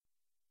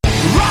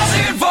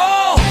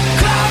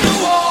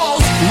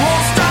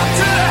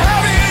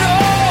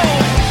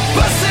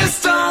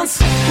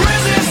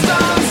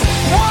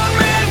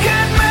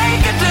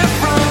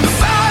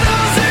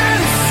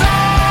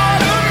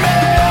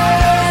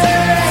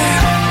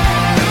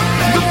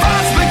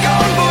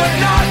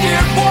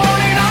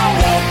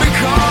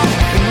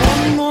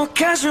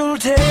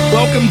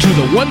Welcome to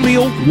the One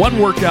Meal, One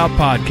Workout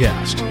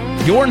podcast,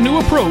 your new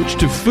approach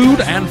to food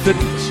and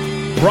fitness.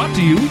 Brought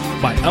to you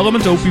by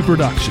Element Opie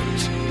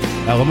Productions.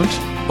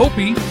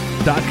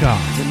 ElementOpie.com.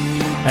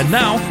 And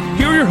now,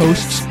 here are your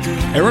hosts,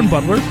 Aaron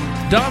Butler,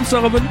 Don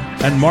Sullivan,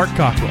 and Mark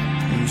Cockrell.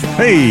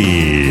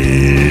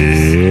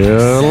 Hey,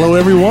 hello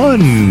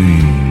everyone.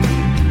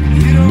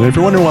 If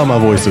you're wondering why my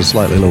voice is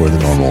slightly lower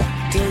than normal,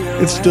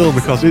 it's still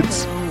because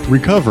it's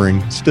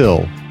recovering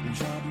still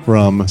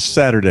from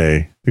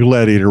Saturday, the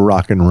Gladiator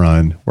Rock and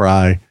Run, where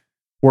I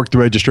worked the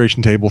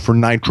registration table for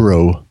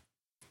Nitro,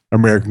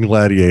 American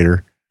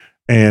Gladiator,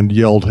 and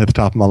yelled at the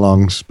top of my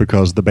lungs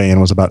because the band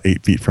was about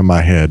 8 feet from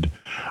my head.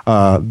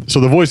 So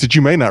the voice that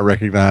you may not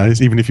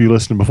recognize, even if you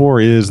listened before,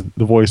 is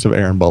the voice of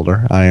Aaron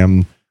Butler. I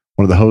am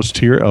one of the hosts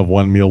here of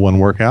One Meal, One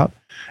Workout.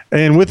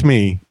 And with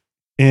me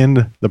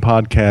in the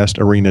podcast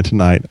arena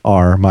tonight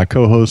are my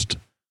co-host,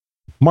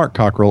 Mark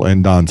Cockrell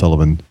and Don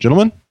Sullivan.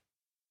 Gentlemen?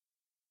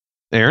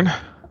 Aaron?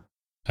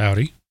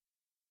 Howdy.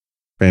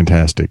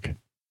 Fantastic.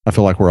 I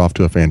feel like we're off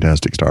to a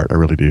fantastic start. I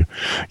really do.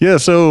 Yeah,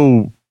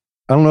 so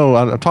I don't know.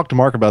 I've talked to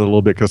Mark about it a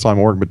little bit because I'm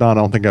working, but Don,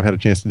 I don't think I've had a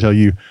chance to tell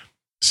you.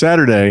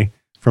 Saturday,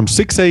 from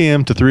 6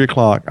 a.m. to 3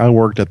 o'clock, I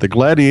worked at the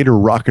Gladiator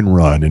Rock and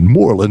Run in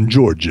Moreland,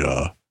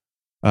 Georgia.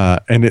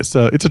 And it's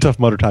a Tough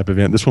Mudder type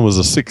event. This one was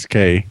a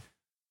 6K.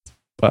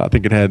 I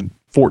think it had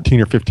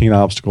 14 or 15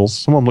 obstacles.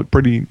 Some of them looked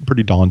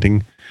pretty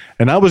daunting.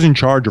 And I was in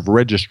charge of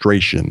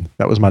registration.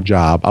 That was my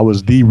job. I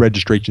was the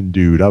registration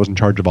dude. I was in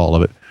charge of all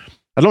of it.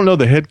 I don't know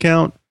the head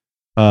count.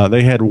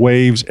 They had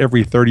waves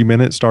every 30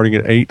 minutes, starting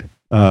at 8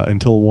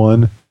 until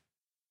 1.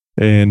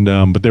 And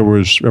but there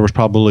was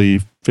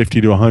probably 50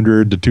 to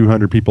 100 to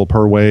 200 people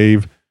per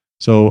wave.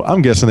 So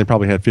I'm guessing they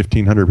probably had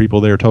 1,500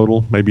 people there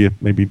total, maybe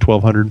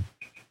 1,200.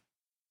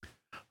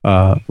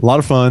 A lot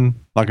of fun.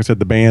 Like I said,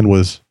 they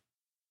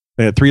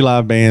had 3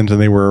 live bands, and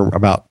they were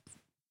about,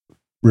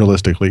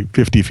 realistically,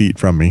 50 feet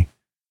from me.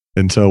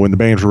 And so when the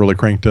bands were really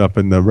cranked up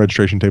and the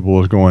registration table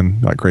was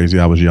going like crazy,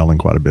 I was yelling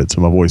quite a bit. So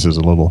my voice is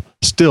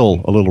still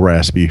a little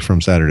raspy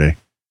from Saturday,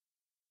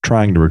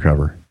 trying to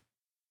recover.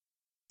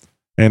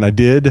 And I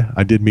did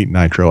meet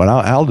Nitro, and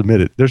I'll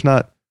admit it.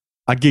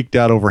 I geeked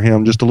out over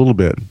him just a little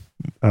bit,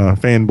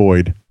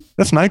 fanboyed.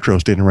 That's Nitro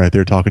standing right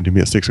there talking to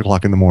me at 6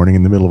 o'clock in the morning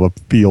in the middle of a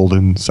field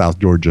in South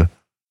Georgia.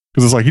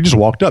 Because it's like he just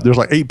walked up. There's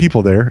like 8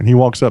 people there, and he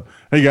walks up.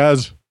 Hey,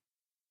 guys,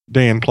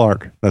 Dan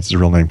Clark. That's his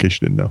real name, in case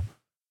you didn't know.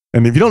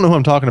 And if you don't know who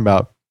I'm talking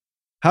about,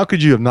 how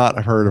could you have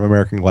not heard of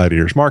American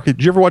Gladiators? Mark,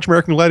 did you ever watch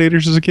American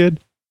Gladiators as a kid?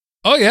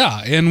 Oh,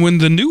 yeah. And when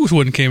the new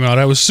one came out,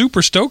 I was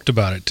super stoked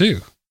about it,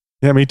 too.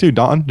 Yeah, me too.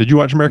 Don, did you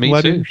watch American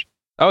Gladiators? Too.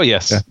 Oh,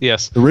 yes. Yeah.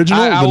 Yes. The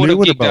original? I the would new have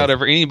one, geeked out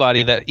over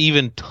anybody that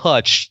even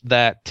touched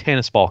that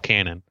tennis ball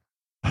cannon.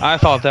 I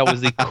thought that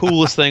was the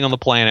coolest thing on the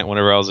planet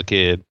whenever I was a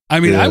kid. I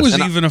mean, Yes. I was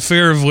even a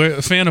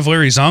fan of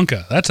Larry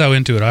Zonka. That's how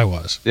into it I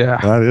was. Yeah.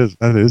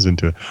 That is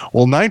into it.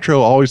 Well,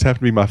 Nitro always happened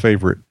to be my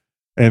favorite.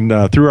 And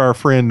through our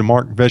friend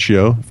Mark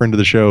Vecchio, friend of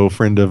the show,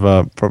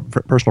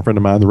 personal friend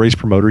of mine, the race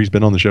promoter, he's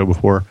been on the show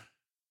before.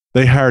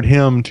 They hired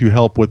him to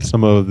help with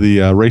some of the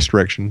race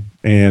direction.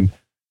 And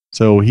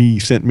so he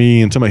sent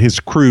me and some of his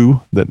crew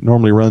that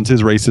normally runs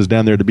his races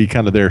down there to be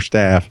kind of their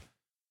staff.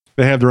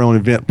 They have their own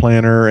event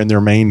planner and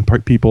their main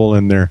people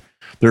and their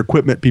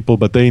equipment people,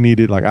 but they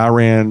needed, like, I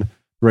ran the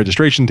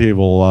registration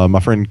table. My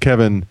friend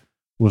Kevin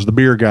was the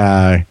beer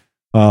guy.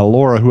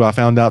 Laura, who I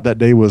found out that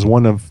day was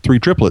one of 3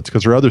 triplets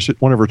because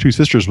one of her 2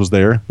 sisters was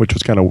there, which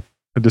was kind of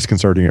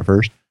disconcerting at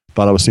first.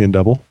 Thought I was seeing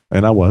double,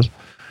 and I was.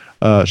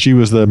 She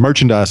was the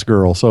merchandise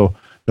girl, so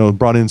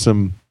brought in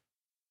some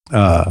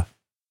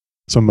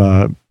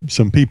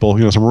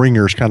people, some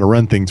ringers, kind of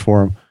run things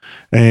for them.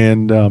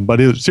 And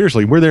but it was,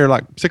 seriously, we're there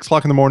like 6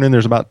 o'clock in the morning.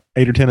 There's about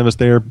 8 or 10 of us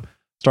there,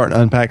 starting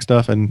to unpack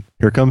stuff, and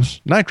here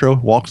comes Nitro.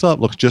 Walks up,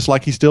 looks just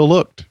like he still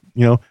looked.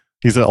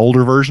 He's an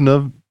older version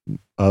of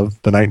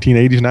the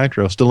 1980s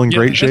Nitro, still in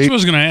great shape. That's what I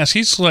was going to ask.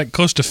 He's like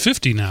close to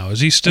 50 now.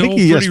 Is he still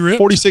pretty ripped?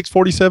 46,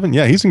 47.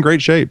 Yeah, he's in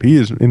great shape. He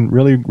is in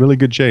really, really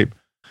good shape.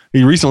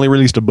 He recently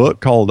released a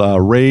book called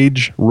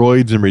Rage,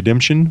 Roids, and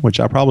Redemption, which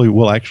I probably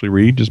will actually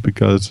read just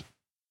because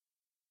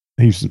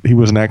he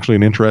was actually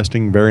an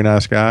interesting, very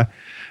nice guy.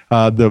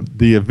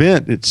 The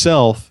event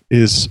itself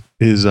is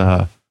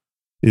a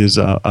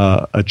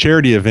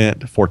charity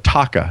event for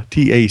TACA,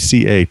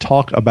 TACA,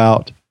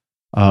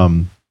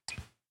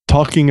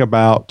 talking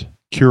about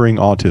curing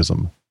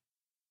autism,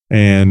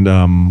 and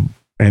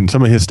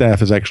some of his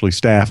staff is actually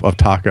staff of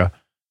TACA,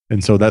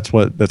 and so that's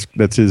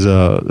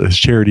his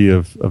charity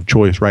of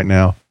choice right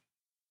now.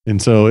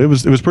 And so it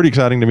was pretty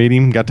exciting to meet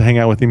him. Got to hang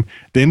out with him.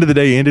 The end of the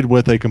day ended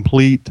with a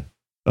complete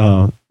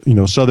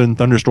southern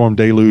thunderstorm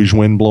deluge,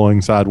 wind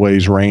blowing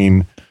sideways,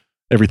 rain,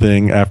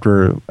 everything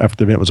after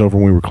the event was over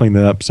when we were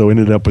cleaning up. So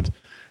ended up with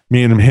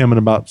me and him and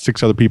about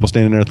 6 other people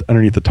standing there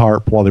underneath the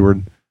tarp while they were,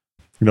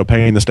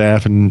 paying the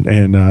staff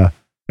and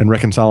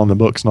reconciling the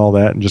books and all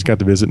that, and just got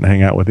to visit and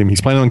hang out with him.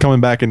 He's planning on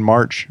coming back in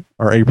March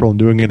or April and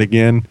doing it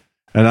again.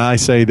 And I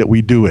say that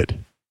we do it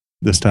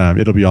this time.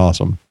 It'll be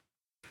awesome.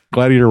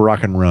 Gladiator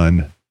Rock and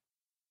Run.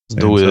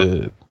 Do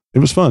it. It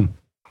was fun.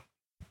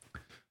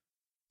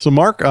 So,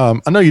 Mark,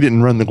 I know you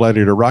didn't run the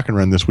Gladiator Rock and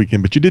Run this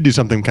weekend, but you did do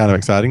something kind of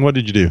exciting. What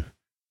did you do?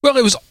 Well,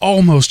 it was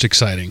almost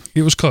exciting.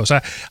 It was close.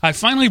 I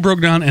finally broke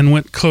down and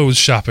went clothes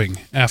shopping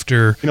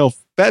after.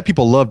 Fat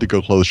people love to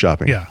go clothes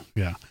shopping.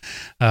 Yeah.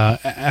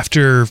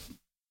 After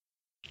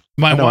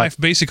my wife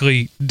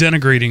basically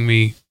denigrating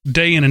me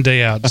day in and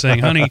day out, saying,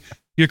 honey,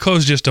 your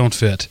clothes just don't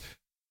fit.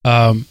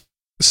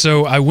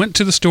 So I went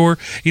to the store,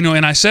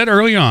 and I said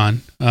early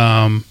on,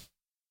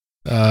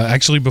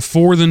 actually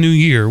before the new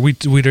year, we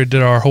did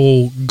our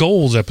whole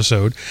goals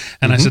episode,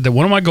 and I said that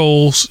one of my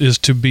goals is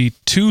to be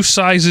 2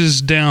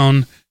 sizes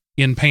down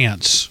in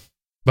pants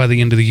by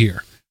the end of the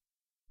year.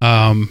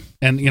 And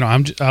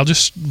I'll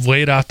just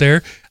lay it out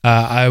there.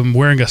 I'm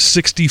wearing a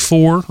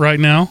 64 right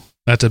now.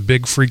 That's a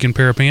big freaking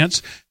pair of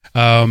pants.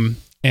 And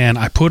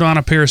I put on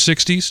a pair of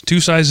 60s, 2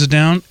 sizes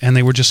down, and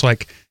they were just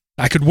like,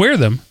 I could wear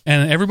them,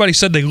 and everybody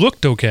said they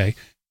looked okay.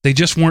 They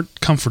just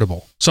weren't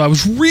comfortable. So I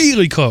was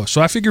really close.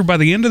 So I figured by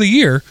the end of the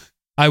year,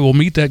 I will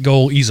meet that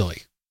goal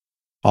easily.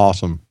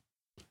 Awesome.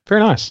 Very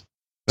nice.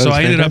 So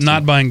I ended up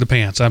not buying the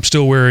pants. I'm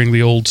still wearing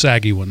the old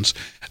saggy ones,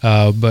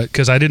 but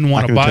because I didn't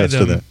want to buy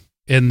them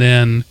and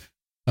then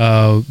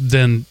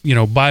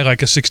buy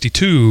like a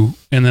 62,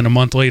 and then a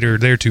month later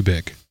they're too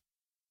big.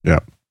 Yeah.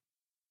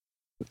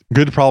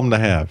 Good problem to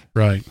have.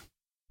 Right.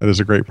 That is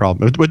a great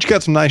problem. But you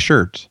got some nice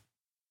shirts.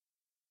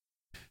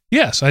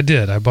 Yes, I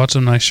did. I bought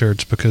some nice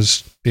shirts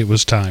because it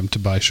was time to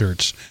buy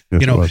shirts.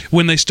 Yes,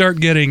 when they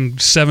start getting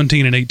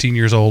 17 and 18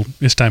 years old,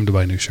 it's time to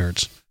buy new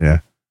shirts.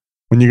 Yeah.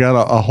 When you got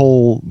a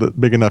hole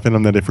big enough in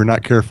them that if you're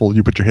not careful,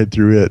 you put your head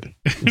through it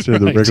instead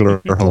of the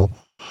regular hole.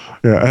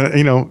 Yeah.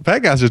 And,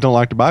 fat guys just don't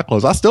like to buy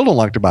clothes. I still don't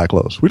like to buy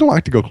clothes. We don't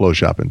like to go clothes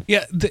shopping.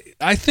 Yeah.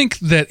 I think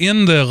that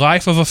in the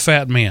life of a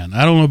fat man,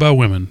 I don't know about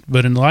women,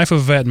 but in the life of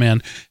a fat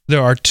man,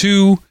 there are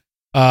 2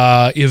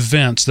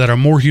 events that are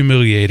more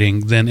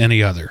humiliating than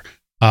any other.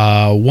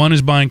 One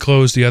is buying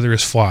clothes, the other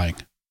is flying.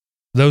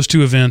 Those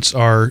 2 events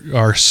are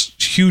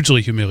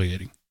hugely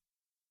humiliating.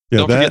 Yeah,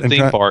 don't forget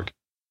theme park.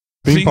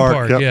 Theme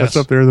park, yep, yes. That's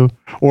up there though.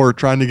 Or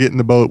trying to get in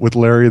the boat with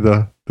Larry,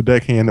 the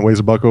deckhand that weighs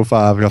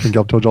 $1.05. I think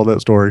I've told y'all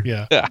that story.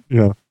 Yeah.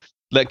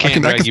 That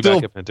can't drag you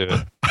back up into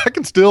it. I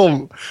can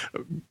still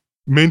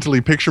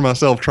mentally picture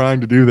myself trying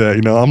to do that.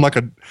 I'm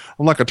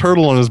like a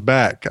turtle on his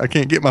back. I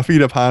can't get my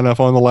feet up high enough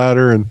on the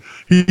ladder, and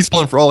he's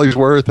pulling for all he's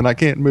worth, and I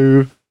can't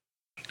move.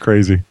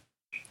 Crazy.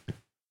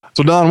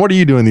 So, Don, what are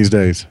you doing these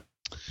days?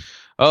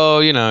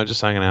 Oh,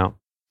 just hanging out.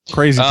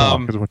 Crazy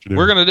talk is what you're doing.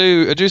 We're going to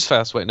do a juice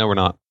fast. Wait, no, we're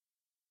not.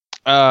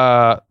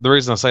 The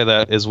reason I say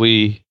that is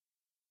I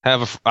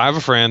have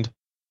a friend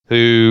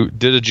who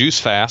did a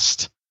juice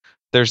fast.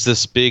 There's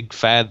this big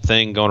fad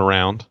thing going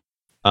around.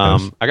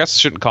 Yes. I guess I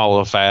shouldn't call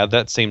it a fad.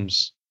 That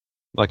seems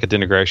like a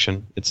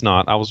denigration. It's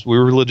not. We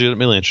were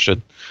legitimately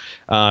interested.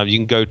 You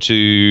can go to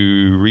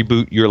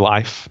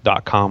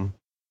rebootyourlife.com.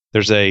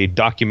 There's a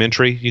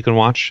documentary you can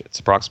watch. It's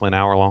approximately an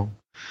hour long.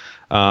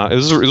 It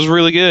was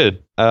really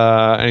good.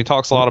 And he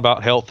talks a lot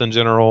about health in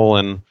general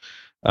and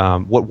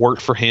what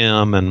worked for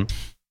him. And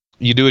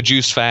you do a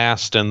juice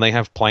fast, and they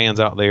have plans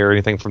out there,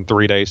 anything from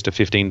 3 days to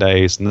 15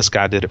 days. And this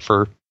guy did it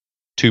for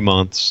 2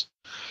 months.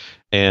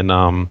 And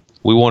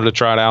we wanted to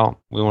try it out.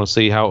 We want to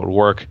see how it would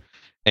work.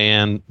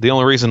 And the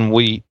only reason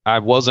I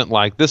wasn't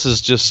like, this is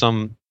just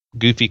some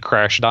goofy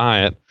crash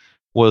diet,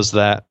 was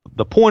that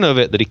the point of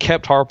it that he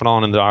kept harping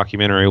on in the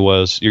documentary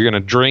was you're going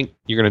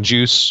to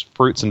juice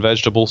fruits and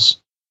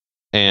vegetables,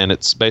 and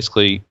it's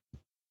basically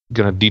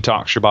going to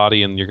detox your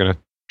body, and you're going to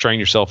train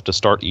yourself to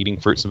start eating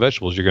fruits and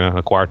vegetables. You're going to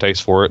acquire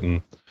taste for it,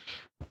 and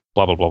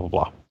blah, blah, blah, blah,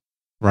 blah.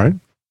 Right.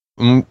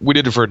 We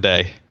did it for a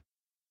day.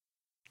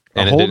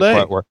 And a whole it didn't day?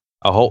 quite work.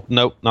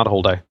 Nope, not a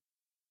whole day.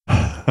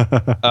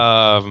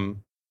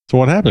 So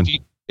what happened?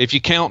 If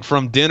you count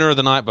from dinner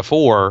the night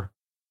before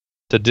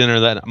to dinner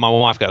that, my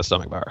wife got a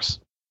stomach virus.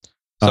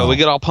 So we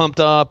get all pumped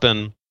up,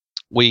 and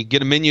we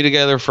get a menu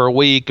together for a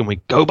week, and we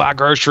go buy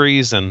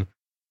groceries. And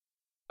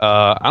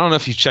I don't know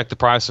if you checked the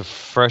price of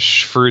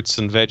fresh fruits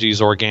and veggies,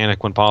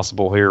 organic when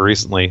possible, here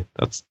recently.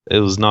 It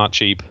was not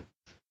cheap,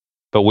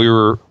 but we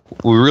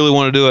really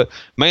want to do it.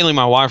 Mainly,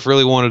 my wife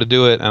really wanted to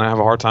do it, and I have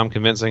a hard time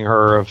convincing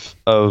her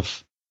of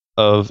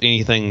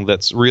anything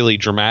that's really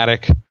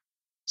dramatic.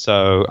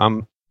 So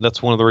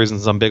that's one of the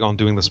reasons I'm big on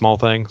doing the small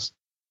things,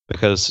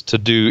 because to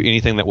do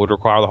anything that would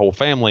require the whole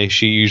family,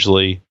 she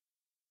usually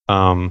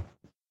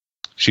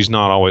she's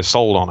not always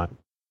sold on it.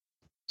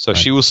 So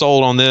She was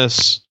sold on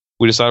this.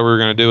 We decided we were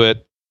going to do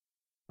it.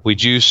 We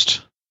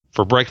juiced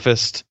for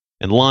breakfast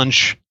and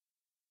lunch.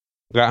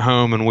 We got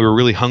home and we were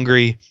really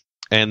hungry.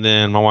 And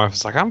then my wife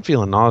was like, I'm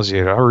feeling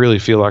nauseated. I really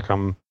feel like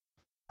I'm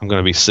going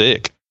to be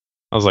sick.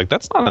 I was like,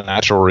 that's not a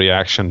natural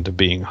reaction to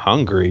being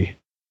hungry.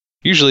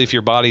 Usually if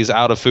your body's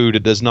out of food,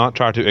 it does not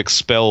try to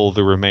expel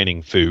the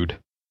remaining food.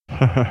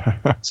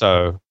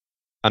 So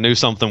I knew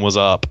something was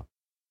up.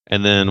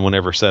 And then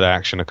whenever said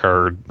action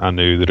occurred, I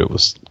knew that it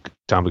was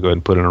time to go ahead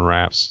and put it in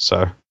wraps.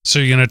 So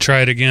you're going to try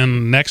it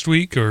again next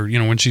week, or,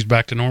 when she's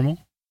back to normal?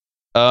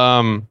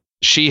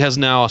 She has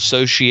now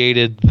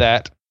associated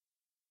that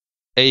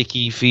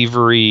achy,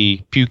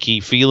 fevery,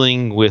 pukey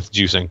feeling with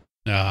juicing.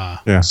 Yeah,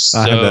 I had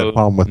So, that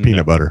problem with no.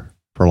 peanut butter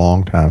for a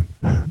long time.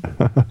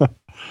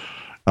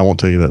 I won't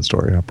tell you that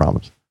story. I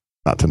promise.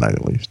 Not tonight,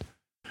 at least.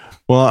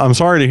 Well, I'm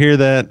sorry to hear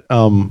that.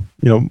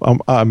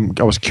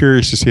 I was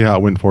curious to see how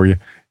it went for you.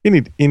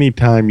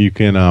 Anytime you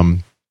can, I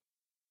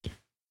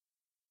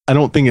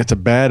don't think it's a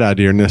bad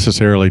idea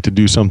necessarily to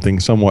do something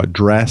somewhat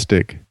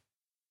drastic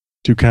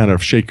to kind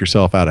of shake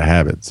yourself out of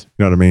habits.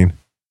 You know what I mean?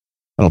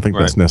 I don't think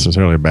that's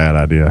necessarily a bad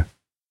idea.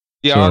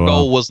 Yeah, So, our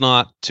goal was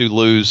not to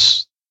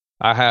lose.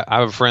 I have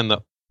a friend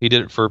that he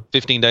did it for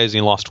 15 days and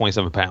he lost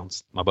 27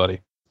 pounds, my buddy.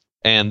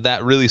 And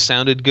that really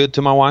sounded good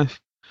to my wife.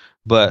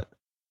 But,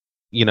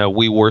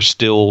 we were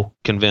still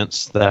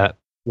convinced that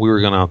we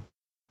were going to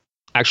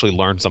actually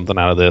learn something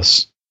out of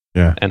this.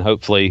 Yeah. And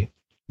hopefully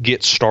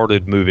get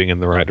started moving in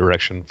the right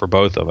direction for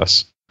both of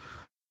us.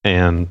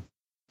 And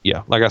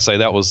yeah, like I say,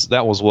 that was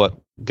what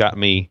got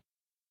me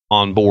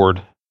on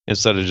board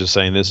instead of just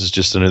saying this is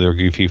just another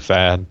goofy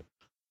fad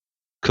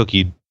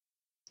cookie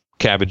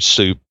cabbage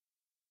soup,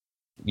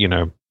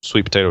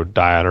 sweet potato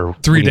diet or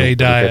 3-day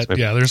diet.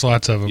 Yeah, there's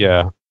lots of them.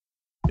 Yeah.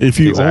 If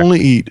you only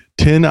eat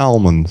 10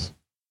 almonds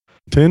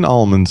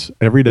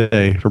every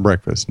day for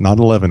breakfast, not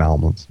 11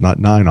 almonds, not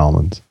 9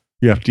 almonds,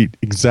 you have to eat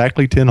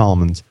exactly 10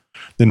 almonds.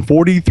 Then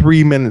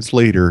 43 minutes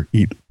later,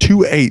 eat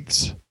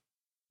 2/8,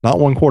 not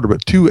 1/4,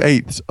 but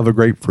 2/8 of a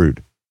grapefruit.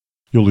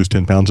 You'll lose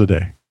 10 pounds a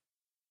day.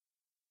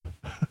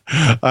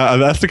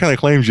 That's the kind of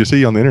claims you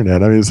see on the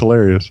internet. I mean, it's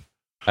hilarious.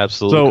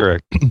 Absolutely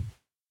correct.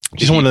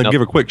 Just wanted to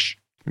give a quick.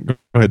 Go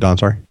ahead, Don.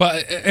 Sorry.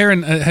 But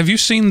Aaron, have you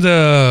seen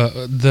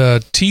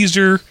the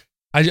teaser?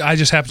 I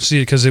just happened to see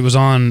it because it was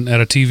on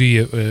at a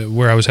TV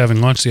where I was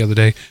having lunch the other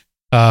day.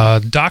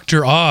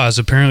 Dr. Oz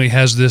apparently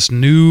has this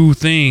new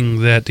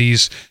thing that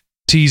he's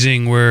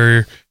teasing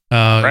where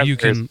you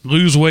can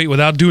lose weight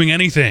without doing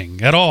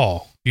anything at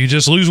all. You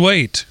just lose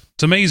weight.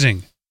 It's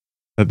amazing.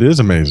 That is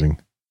amazing.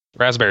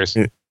 Raspberries.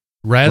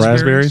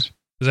 Raspberries?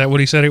 Is that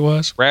what he said it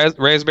was?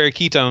 Raspberry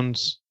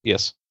ketones.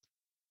 Yes.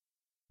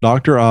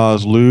 Dr.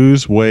 Oz,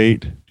 lose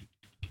weight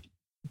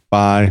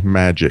by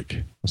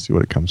magic. Let's see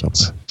what it comes up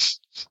with.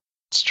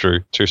 It's true.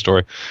 True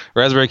story.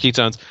 Raspberry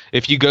ketones.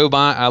 If you go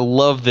by, I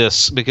love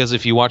this because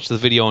if you watch the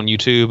video on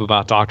YouTube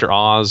about Dr.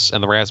 Oz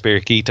and the raspberry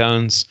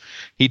ketones,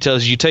 he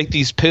tells you take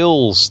these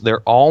pills.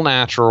 They're all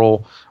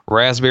natural.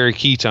 Raspberry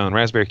ketone.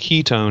 Raspberry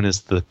ketone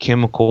is the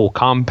chemical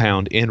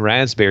compound in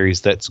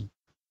raspberries that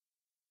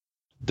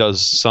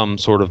does some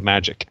sort of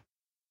magic.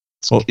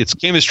 It's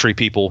chemistry,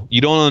 people.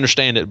 You don't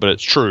understand it, but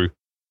it's true.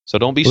 So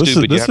don't be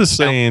stupid. This is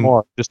saying,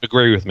 just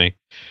agree with me.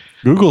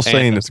 Google's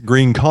saying it's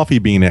green coffee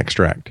bean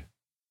extract.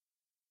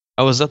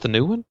 Oh, is that the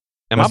new one?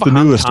 That's the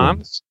newest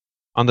one.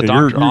 On the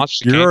Yeah, Dr. Oz?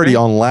 You're already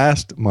on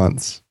last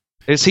month's.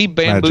 Is he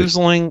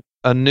bamboozling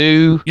a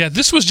new? Yeah,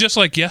 this was just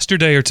like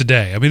yesterday or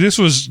today. I mean, this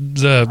was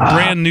the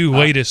brand new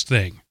latest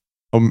thing.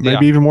 Oh,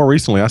 maybe even more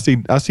recently. I see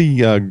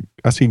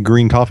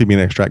green coffee bean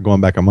extract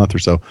going back a month or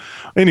so.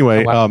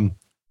 Anyway,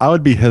 I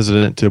would be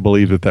hesitant to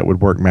believe that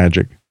would work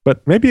magic,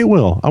 but maybe it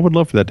will. I would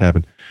love for that to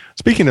happen.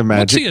 Speaking of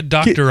magic, what's he a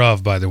doctor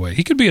of? By the way,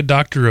 he could be a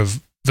doctor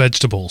of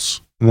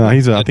vegetables. No,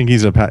 I think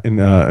he's an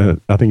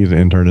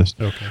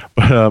internist. Okay,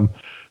 but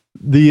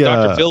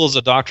Dr. Phil is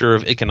a doctor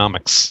of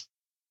economics.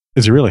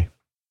 Is he really?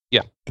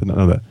 Yeah, did not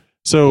know that.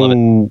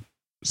 So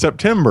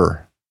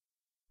September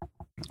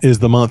is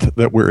the month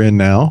that we're in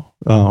now,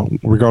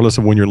 regardless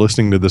of when you're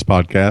listening to this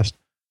podcast.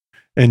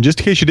 And just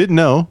in case you didn't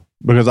know,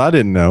 because I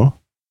didn't know,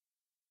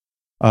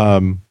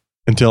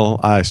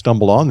 until I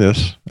stumbled on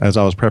this as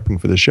I was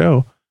prepping for the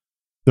show,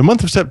 the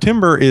month of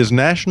September is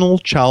National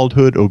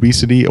Childhood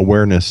Obesity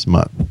Awareness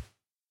Month.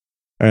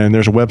 And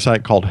there's a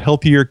website called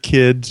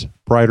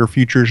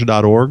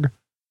healthierkidsbrighterfutures.org.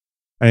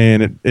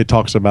 And it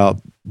talks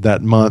about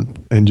that month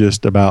and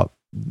just about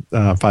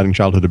fighting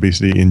childhood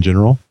obesity in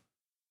general.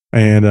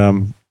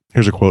 And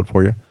here's a quote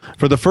for you.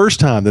 For the first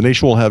time, the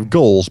nation will have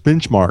goals,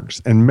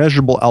 benchmarks, and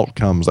measurable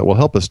outcomes that will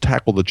help us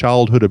tackle the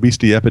childhood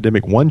obesity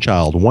epidemic one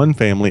child, one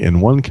family,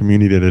 and one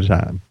community at a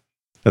time.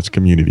 That's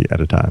community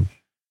at a time.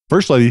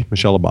 First Lady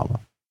Michelle Obama.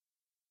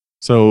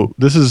 So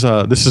this is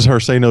her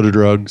say no to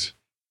drugs,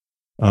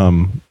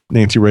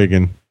 Nancy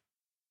Reagan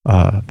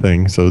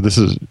thing. So this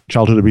is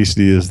childhood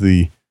obesity is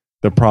the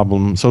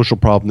problem, social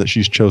problem that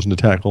she's chosen to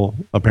tackle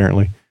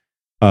apparently.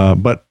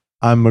 But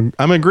I'm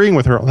agreeing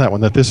with her on that one,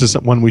 that this is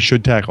one we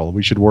should tackle.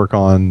 We should work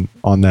on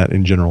that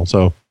in general.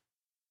 So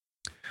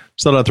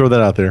thought I'd throw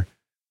that out there.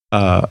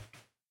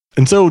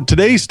 And so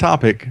today's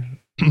topic,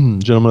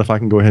 gentlemen, if I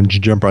can go ahead and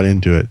jump right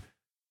into it.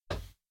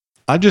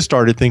 I just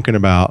started thinking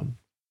about,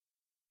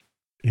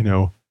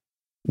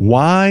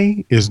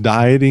 why is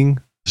dieting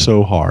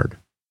so hard?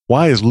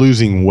 Why is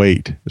losing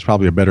weight, is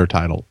probably a better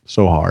title,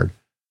 so hard?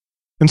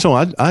 And so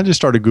I just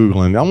started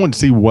Googling. I wanted to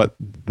see what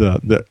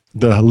the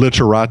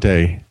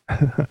literate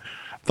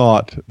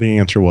thought the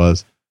answer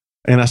was.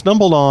 And I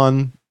stumbled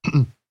on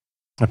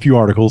a few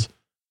articles.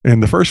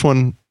 And the first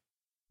one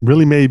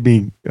really made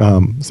me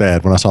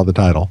sad when I saw the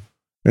title.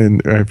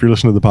 And if you're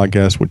listening to the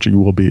podcast, which you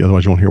will be,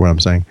 otherwise you won't hear what I'm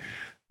saying.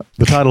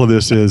 The title of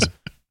this is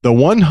The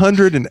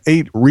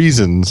 108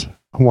 reasons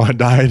why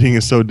dieting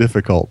is so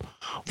difficult.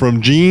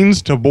 From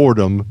genes to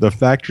boredom, the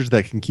factors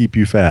that can keep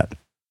you fat.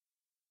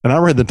 And I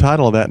read the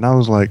title of that and I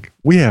was like,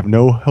 we have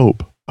no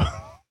hope.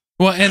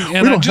 Well, and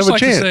I'd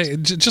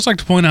just like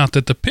to point out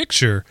that the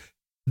picture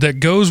that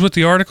goes with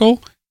the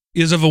article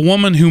is of a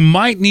woman who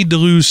might need to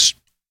lose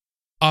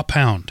a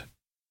pound,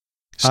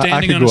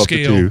 standing on a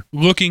scale,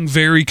 looking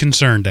very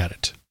concerned at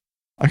it.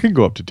 I could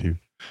go up to 2.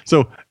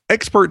 So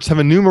experts have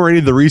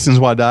enumerated the reasons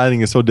why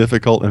dieting is so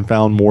difficult and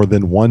found more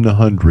than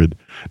 100.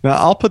 Now,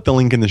 I'll put the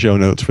link in the show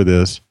notes for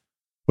this,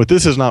 but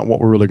this is not what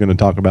we're really going to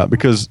talk about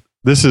because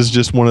this is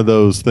just one of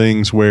those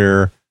things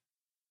where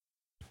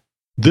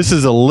this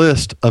is a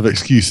list of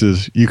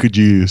excuses you could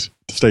use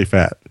to stay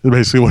fat. That's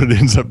basically what it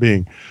ends up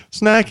being.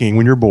 Snacking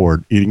when you're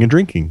bored, eating and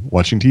drinking,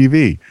 watching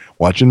TV,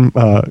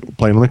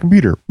 playing on the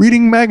computer,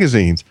 reading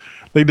magazines.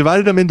 They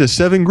divided them into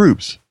 7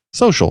 groups: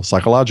 social,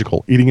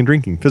 psychological, eating and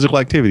drinking, physical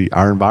activity,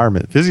 our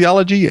environment,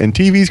 physiology, and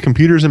TVs,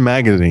 computers, and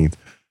magazines.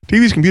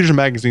 TVs, computers, and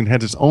magazines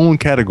has its own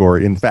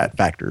category in fat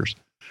factors.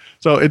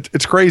 So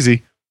it's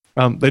crazy.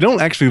 They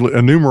don't actually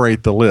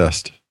enumerate the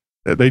list.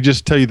 They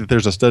just tell you that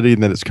there's a study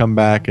and that it's come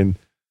back and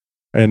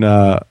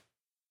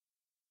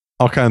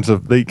all kinds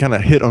of, they kind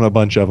of hit on a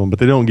bunch of them, but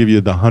they don't give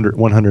you the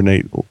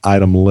 108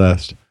 item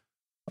list.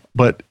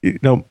 But, you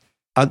know,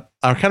 I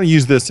kind of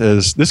use this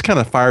as, this kind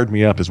of fired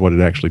me up is what it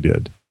actually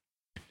did.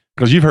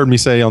 Because you've heard me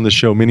say on this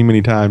show many,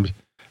 many times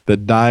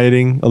that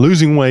dieting,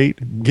 losing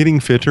weight, getting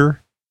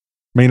fitter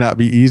may not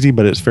be easy,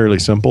 but it's fairly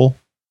simple.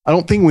 I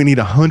don't think we need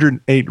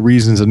 108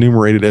 reasons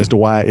enumerated as to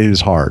why it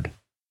is hard.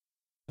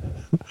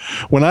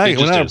 When I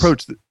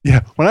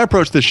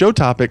approached the show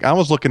topic, I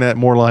was looking at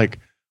more like,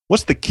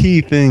 what's the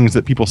key things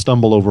that people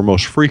stumble over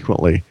most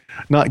frequently?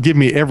 Not give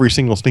me every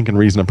single stinking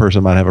reason a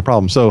person might have a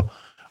problem. So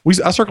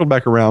I circled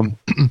back around,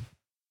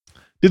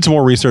 did some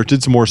more research,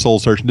 did some more soul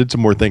searching, did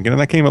some more thinking,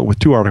 and I came up with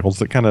 2 articles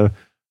that kind of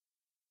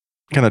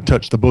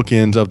touch the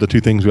bookends of the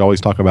 2 things we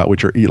always talk about,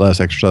 which are eat less,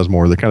 exercise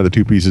more. They're kind of the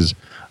 2 pieces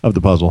of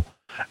the puzzle.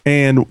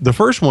 And the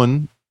first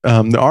one,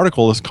 the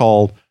article is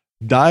called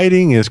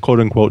 "Dieting is quote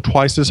unquote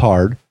twice as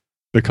hard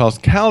because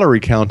calorie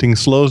counting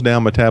slows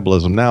down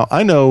metabolism." Now,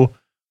 I know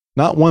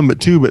not 1, but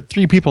 2, but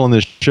 3 people on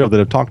this show that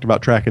have talked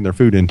about tracking their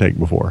food intake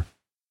before.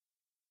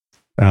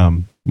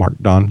 Mark,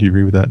 Don, do you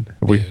agree with that?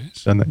 Have we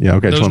done that? Yeah.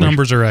 Okay. Those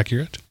numbers are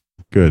accurate.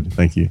 Good.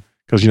 Thank you.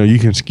 Because, you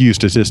can skew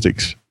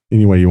statistics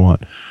any way you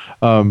want.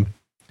 And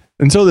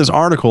so this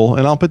article,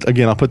 and I'll put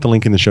the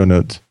link in the show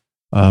notes,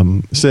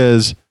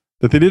 says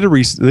that they did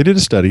a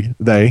study,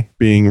 they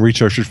being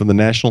researchers from the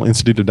National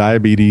Institute of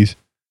Diabetes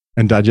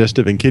and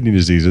Digestive and Kidney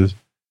Diseases,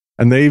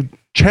 and they've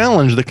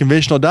challenged the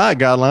conventional diet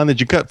guideline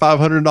that you cut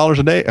 500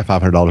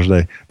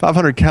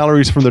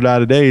 calories from their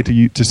diet a day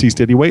to see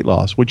steady weight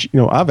loss, which,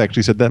 I've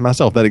actually said that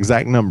myself, that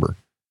exact number.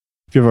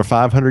 If you have a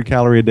 500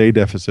 calorie a day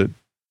deficit,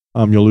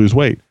 you'll lose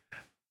weight.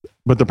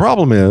 But the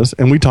problem is,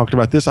 and we talked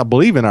about this, I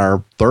believe, in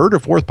our 3rd or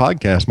 4th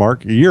podcast,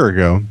 Mark,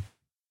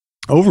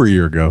 over a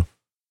year ago,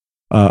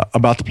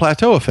 about the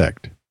plateau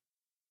effect.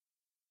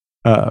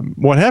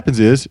 What happens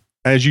is,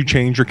 as you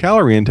change your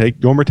calorie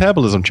intake, your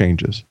metabolism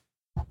changes.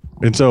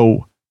 And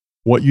so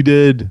what you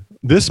did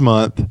this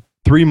month,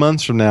 3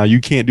 months from now, you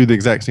can't do the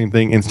exact same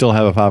thing and still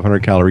have a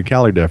 500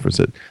 calorie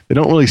deficit. They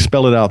don't really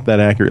spell it out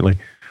that accurately,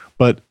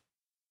 but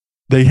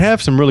they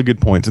have some really good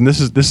points. And this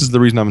is the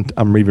reason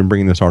I'm even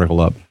bringing this article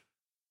up.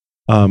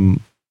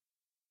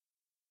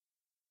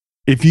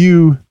 If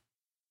you,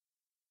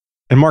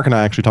 and Mark and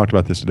I actually talked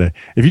about this today,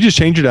 if you just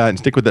change your diet and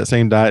stick with that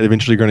same diet,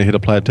 eventually you're going to hit a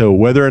plateau,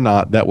 whether or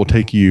not that will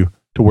take you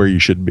to where you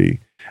should be.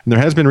 And there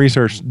has been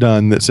research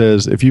done that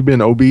says if you've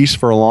been obese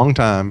for a long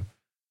time,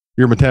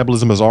 your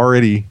metabolism is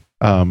already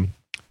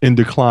in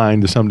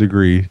decline to some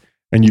degree,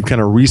 and you've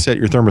kind of reset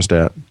your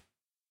thermostat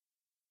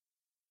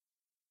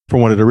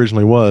from what it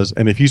originally was.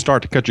 And if you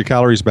start to cut your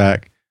calories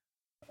back,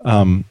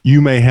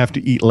 you may have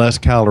to eat less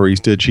calories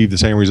to achieve the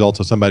same results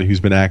as somebody who's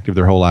been active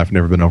their whole life and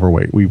never been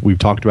overweight. We've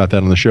talked about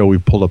that on the show.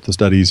 We've pulled up the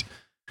studies.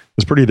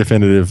 It's pretty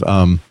definitive.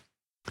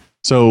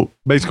 So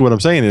basically what I'm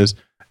saying is,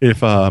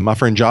 if my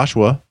friend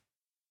Joshua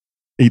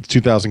eats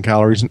 2,000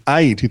 calories and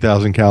I eat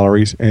 2,000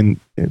 calories, and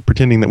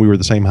pretending that we were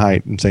the same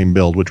height and same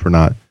build, which we're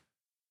not,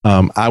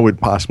 I would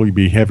possibly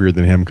be heavier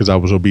than him because I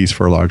was obese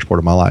for a large part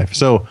of my life.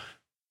 So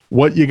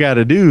what you got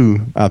to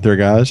do out there,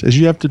 guys, is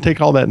you have to take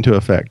all that into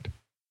effect.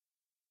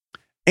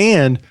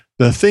 And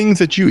the things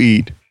that you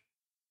eat,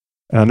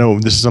 and I know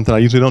this is something I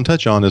usually don't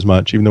touch on as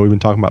much, even though we've been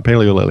talking about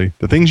paleo lately.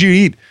 The things you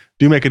eat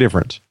do make a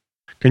difference.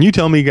 Can you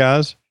tell me,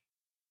 guys,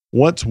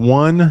 what's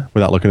one,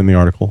 without looking in the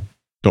article,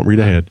 don't read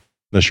ahead,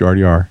 unless you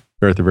already are.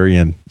 They're at the very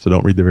end, so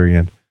don't read the very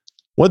end.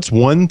 What's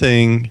one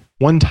thing,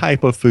 one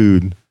type of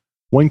food,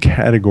 one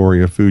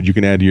category of food you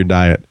can add to your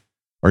diet,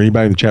 or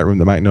anybody in the chat room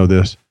that might know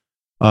this,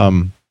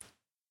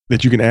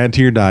 that you can add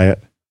to your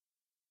diet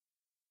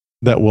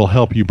that will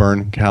help you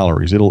burn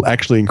calories? It'll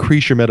actually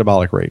increase your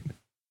metabolic rate.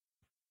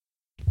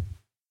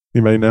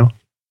 Anybody know?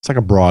 It's like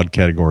a broad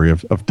category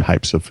of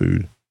types of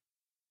food.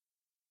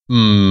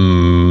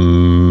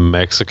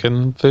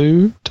 Mexican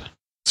food?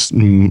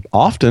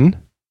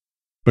 Often.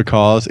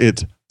 because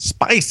it's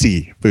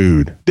spicy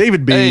food.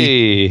 David B.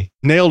 Hey,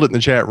 nailed it in the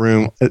chat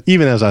room,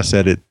 even as I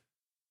said it.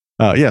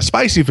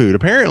 Spicy food.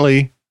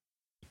 Apparently,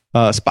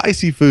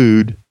 spicy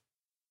food.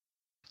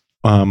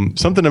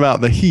 Something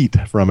about the heat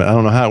from it. I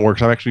don't know how it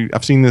works.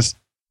 I've seen this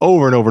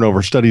over and over and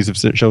over. Studies have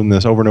shown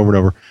this over and over and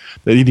over,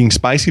 that eating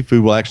spicy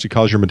food will actually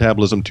cause your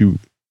metabolism to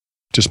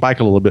spike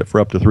a little bit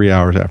for up to 3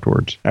 hours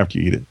afterwards after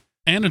you eat it.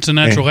 And it's a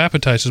natural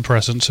appetite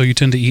suppressant, so you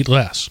tend to eat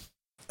less.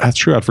 That's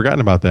true. I'd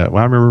forgotten about that.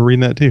 Well, I remember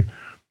reading that too.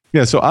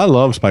 Yeah, so I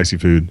love spicy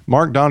food.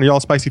 Mark, Don, are y'all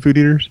spicy food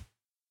eaters?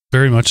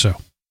 Very much so.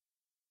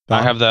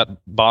 I have that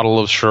bottle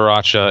of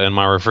sriracha in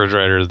my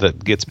refrigerator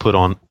that gets put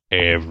on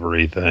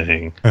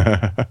everything.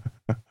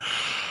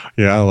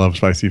 Yeah, I love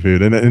spicy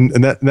food,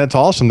 and that's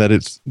awesome that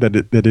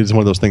it is one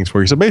of those things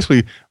for you. So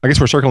basically, I guess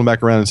we're circling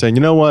back around and saying,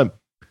 you know what?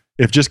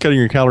 If just cutting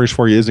your calories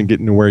for you isn't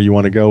getting to where you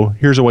want to go,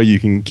 here's a way you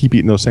can keep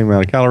eating those same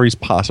amount of calories,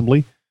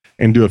 possibly,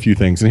 and do a few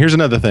things. And here's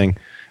another thing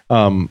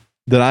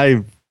that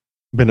I've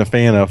been a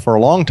fan of for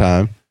a long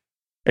time,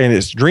 and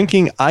it's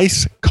drinking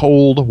ice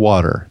cold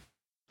water.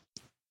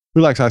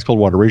 Who likes ice cold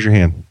water? Raise your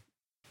hand.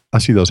 I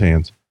see those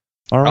hands.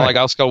 All right. I like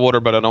ice cold water,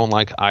 but I don't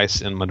like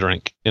ice in my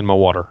drink, in my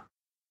water.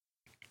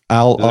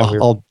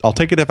 I'll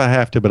take it if I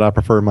have to, but I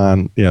prefer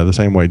mine, the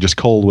same way, just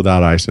cold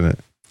without ice in it.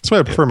 That's why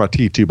I prefer my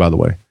tea too, by the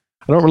way.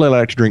 I don't really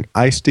like to drink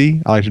iced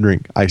tea. I like to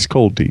drink ice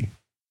cold tea.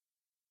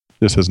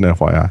 Just as an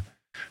FYI.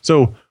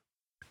 So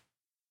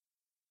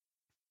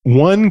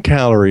 1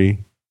 calorie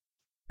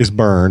is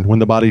burned when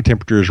the body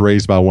temperature is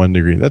raised by 1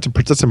 degree. That's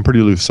some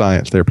pretty loose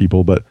science there,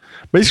 people. But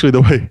basically,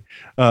 the way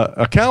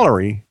a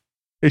calorie,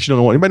 in case you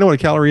don't know anybody know what a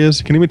calorie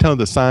is? Can anybody tell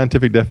the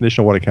scientific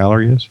definition of what a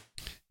calorie is?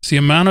 It's the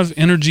amount of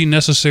energy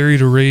necessary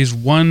to raise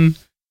 1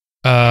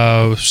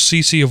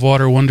 cc of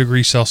water 1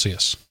 degree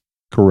Celsius.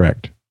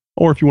 Correct.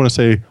 Or if you want to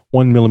say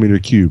 1 millimeter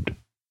cubed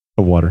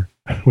of water,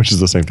 which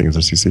is the same thing as a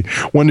cc.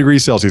 1 degree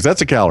Celsius.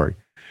 That's a calorie.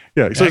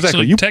 Yeah. So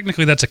Actually,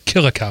 technically, that's a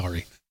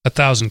kilocalorie.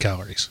 1,000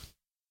 calories.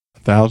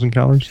 1,000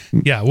 calories?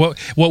 Yeah.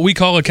 What we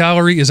call a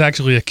calorie is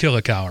actually a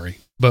kilocalorie.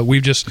 But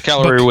we've just... A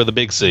calorie with a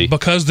big C.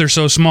 Because they're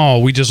so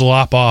small, we just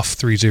lop off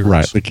 3 zeros.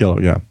 Right. The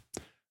kilo. Yeah.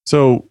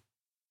 So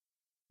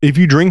if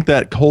you drink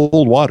that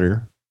cold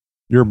water,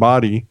 your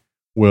body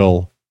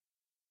will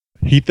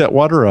heat that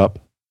water up.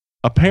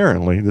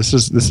 Apparently, this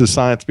is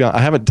science beyond. I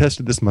haven't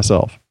tested this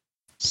myself.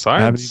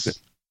 Science.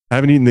 I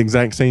haven't eaten the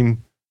exact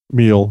same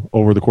meal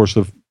over the course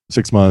of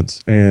 6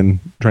 months and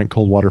drank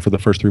cold water for the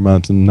first 3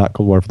 months and not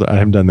cold water I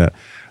haven't done that.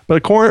 But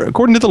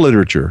according to the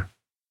literature,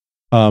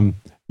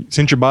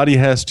 since your body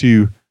has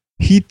to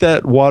heat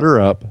that water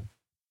up,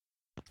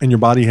 and your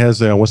body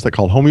has what's that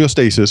called?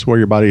 Homeostasis, where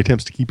your body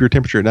attempts to keep your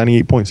temperature at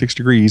 98.6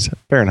 degrees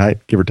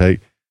Fahrenheit, give or take,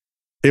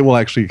 it will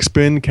actually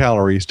expend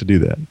calories to do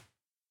that.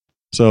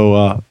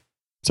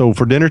 So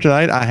for dinner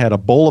tonight, I had a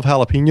bowl of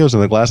jalapenos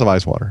and a glass of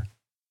ice water.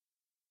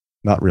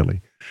 Not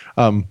really.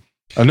 Well,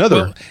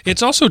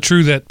 it's also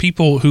true that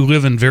people who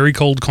live in very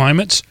cold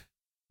climates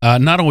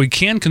not only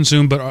can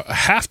consume, but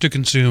have to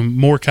consume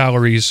more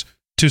calories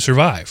to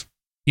survive.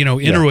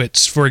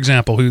 Inuits, for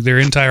example, who their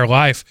entire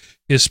life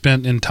is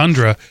spent in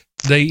tundra,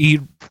 they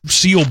eat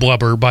seal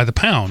blubber by the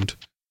pound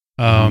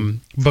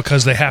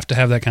because they have to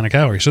have that kind of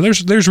calorie. So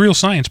there's real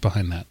science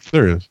behind that.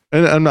 There is.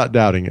 And I'm not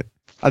doubting it.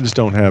 I just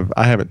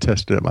I haven't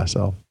tested it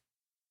myself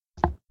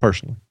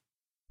personally.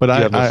 But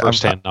I've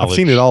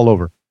seen it all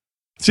over.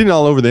 I've seen it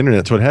all over the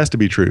internet, so it has to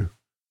be true.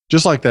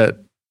 Just like that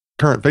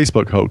current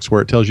Facebook hoax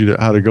where it tells you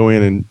how to go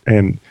in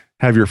and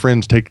have your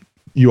friends take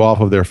you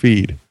off of their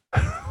feed.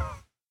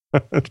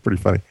 That's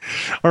pretty funny.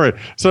 All right.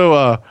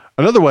 So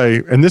another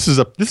way, and this is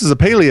a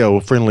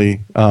paleo friendly.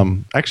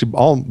 Actually,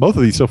 both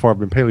of these so far have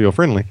been paleo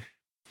friendly.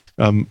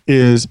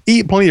 Is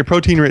eat plenty of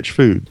protein rich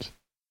foods.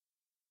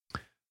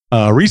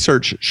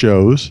 Research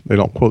shows, they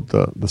don't quote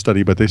the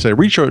study, but they say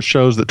research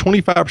shows that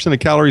 25% of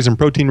calories in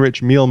protein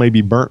rich meal may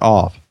be burnt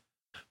off.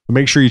 But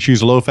make sure you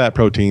choose low fat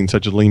protein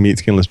such as lean meat,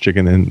 skinless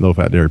chicken, and low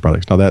fat dairy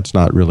products. Now that's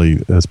not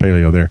really as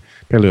paleo there.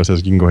 Paleo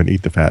says you can go ahead and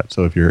eat the fat.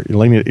 So if you're a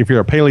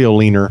paleo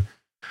leaner,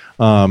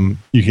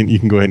 you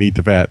can go ahead and eat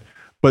the fat.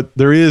 But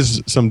there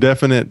is some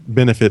definite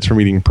benefits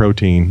from eating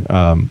protein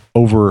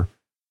over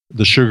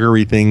the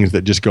sugary things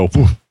that just go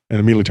poof, and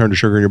immediately turn to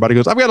sugar, and your body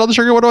goes, I've got all the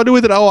sugar. What do I do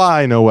with it? Oh,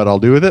 I know what I'll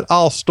do with it.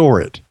 I'll store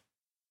it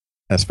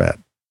as fat.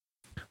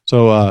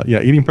 So,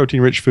 eating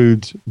protein-rich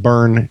foods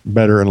burn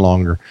better and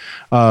longer.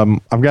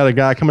 I've got a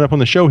guy coming up on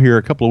the show here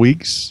a couple of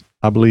weeks,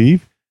 I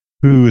believe,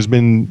 who has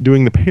been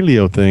doing the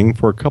paleo thing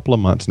for a couple of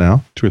months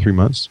now, 2 or 3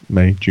 months,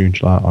 May, June,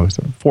 July,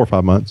 August, 4 or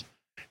 5 months.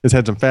 Has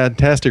had some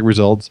fantastic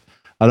results.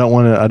 I don't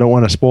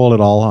want to spoil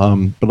it all,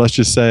 but let's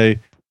just say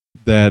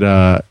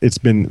that it's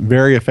been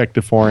very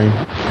effective for him,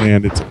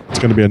 and it's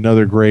going to be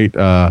another great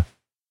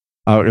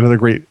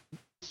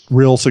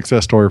real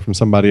success story from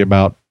somebody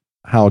about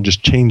how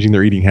just changing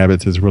their eating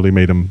habits has really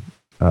made them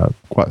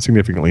quite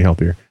significantly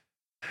healthier.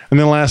 And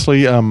then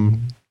lastly,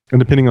 and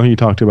depending on who you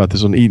talk to about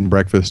this one, eating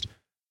breakfast.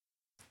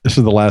 This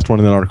is the last one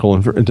in that article,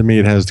 and to me,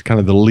 it has kind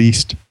of the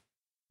least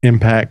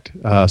impact.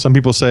 Some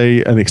people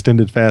say an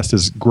extended fast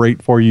is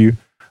great for you.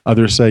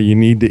 Others say you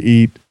need to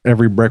eat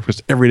every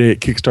breakfast every day. It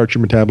kickstarts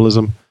your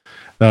metabolism.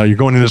 You're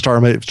going into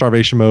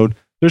starvation mode.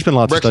 There's been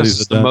lots of studies.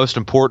 Breakfast is the most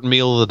important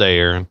meal of the day,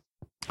 Aaron.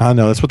 I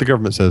know. That's what the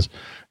government says.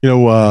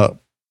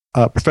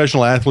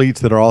 Professional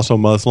athletes that are also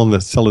Muslim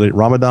that celebrate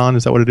Ramadan.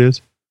 Is that what it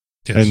is?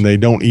 Yes. And they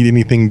don't eat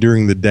anything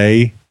during the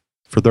day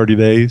for 30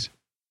 days.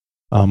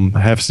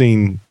 Have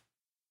seen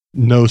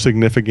no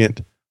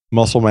significant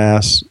muscle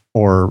mass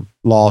or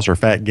loss or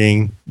fat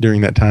gain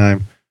during that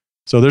time.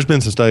 So there's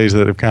been some studies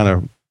that have kind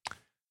of,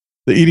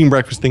 the eating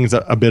breakfast thing is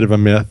a bit of a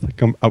myth,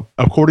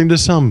 according to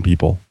some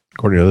people.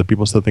 According to other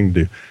people, it's the thing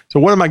to do. So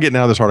what am I getting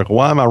out of this article?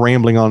 Why am I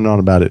rambling on and on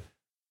about it?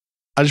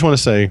 I just want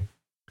to say,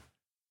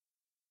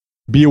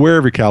 be aware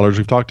of your calories.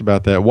 We've talked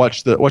about that.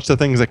 Watch the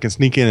things that can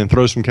sneak in and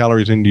throw some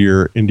calories into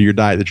your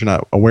diet that you're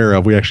not aware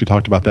of. We actually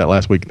talked about that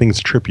last week. Things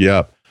trip you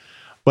up.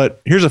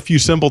 But here's a few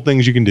simple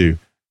things you can do.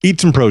 Eat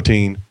some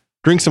protein,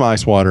 drink some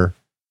ice water,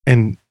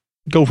 and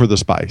go for the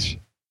spice.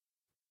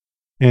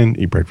 And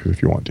eat breakfast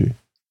if you want to.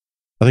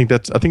 I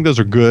think those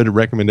are good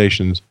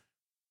recommendations.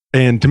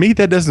 And to me,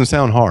 that doesn't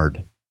sound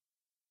hard.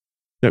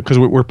 Because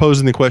we're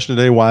posing the question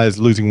today: why is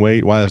losing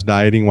weight? Why is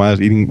dieting? Why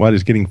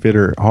is getting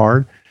fitter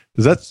hard?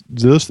 Do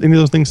any of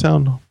those things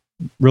sound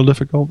real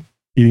difficult?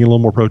 Eating a little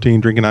more protein,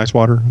 drinking ice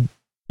water,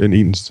 and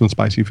eating some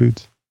spicy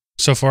foods.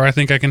 So far, I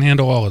think I can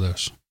handle all of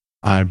those.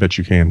 I bet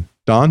you can,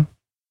 Don.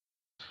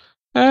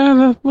 We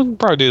can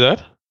probably do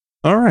that.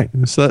 All right,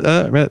 so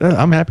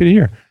I'm happy to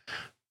hear.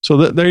 So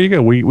there you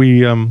go.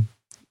 We're on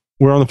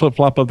the flip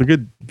flop of the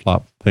good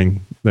flop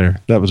thing.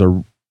 There, that was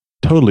a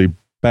totally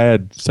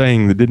bad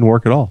saying that didn't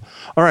work at all.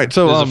 All right,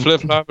 so there's a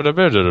flip flop and a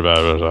bit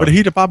about but a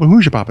heat a popping,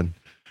 who's you popping?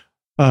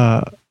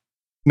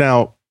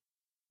 Now,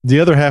 the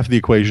other half of the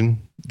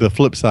equation, the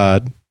flip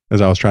side,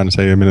 as I was trying to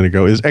say a minute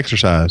ago, is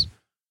exercise.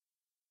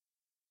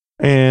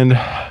 And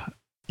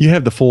you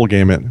have the full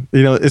gamut.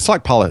 It's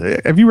like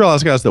politics. Have you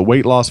realized, guys, that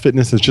weight loss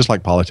fitness is just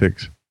like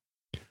politics?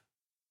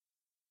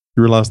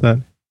 You realize that?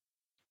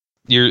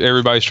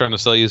 Everybody's trying to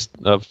sell you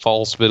a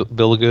false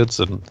bill of goods,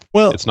 and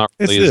it's not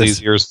really as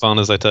easy or as fun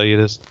as I tell you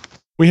it is.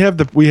 We have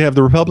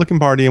the Republican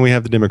Party and we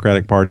have the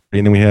Democratic Party,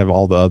 and then we have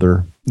all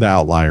the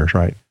outliers,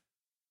 right?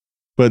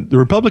 But the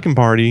Republican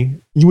Party,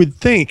 you would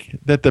think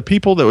that the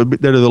people that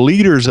are the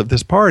leaders of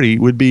this party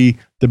would be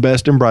the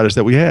best and brightest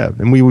that we have,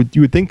 and you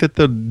would think that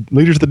the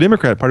leaders of the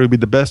Democrat Party would be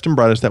the best and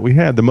brightest that we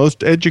have, the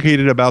most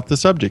educated about the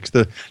subjects.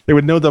 They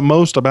would know the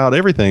most about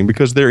everything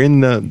because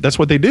that's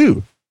what they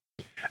do.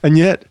 And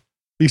yet,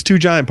 these two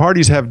giant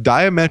parties have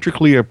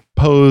diametrically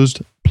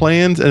opposed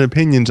plans and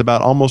opinions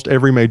about almost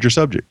every major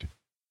subject.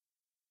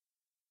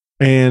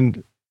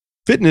 And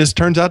fitness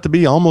turns out to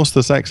be almost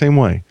the exact same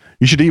way.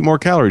 You should eat more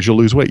calories, you'll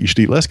lose weight. You should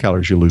eat less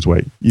calories, you'll lose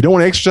weight. You don't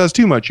want to exercise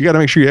too much. You got to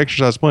make sure you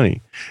exercise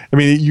plenty. I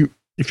mean,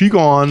 if you go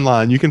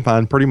online, you can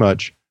find pretty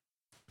much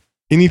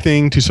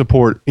anything to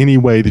support any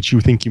way that you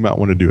think you might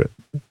want to do it.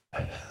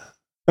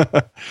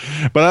 But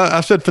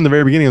I've said from the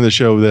very beginning of the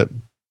show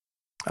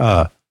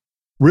that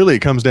really it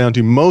comes down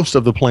to most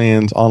of the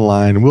plans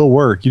online will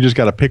work. You just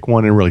got to pick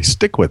one and really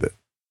stick with it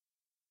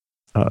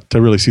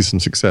to really see some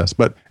success.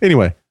 But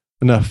anyway,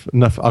 enough.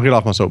 I'll get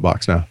off my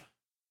soapbox now.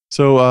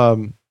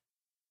 So,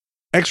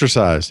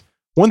 exercise.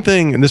 One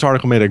thing, and this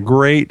article made a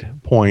great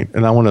point,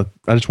 and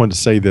I just wanted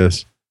to say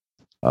this,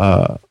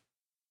 that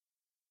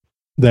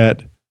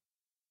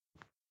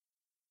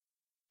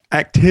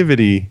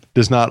activity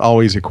does not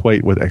always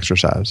equate with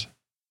exercise,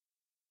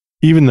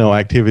 even though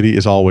activity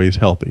is always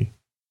healthy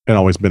and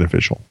always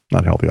beneficial.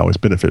 Not healthy, always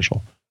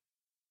beneficial.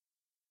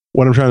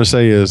 What I'm trying to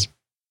say is,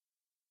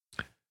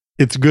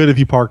 it's good if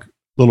you park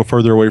a little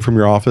further away from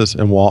your office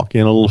and walk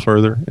in a little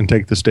further and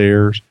take the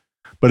stairs.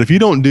 But if you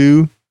don't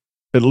do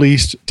at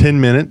least 10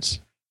 minutes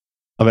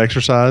of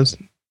exercise,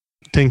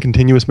 10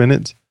 continuous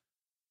minutes,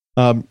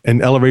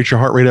 and elevate your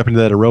heart rate up into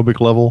that aerobic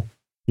level,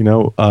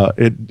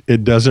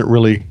 it doesn't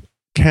really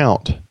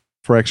count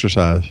for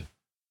exercise.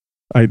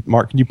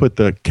 Mark, can you put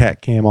the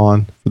cat cam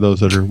on for those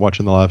that are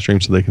watching the live stream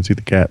so they can see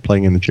the cat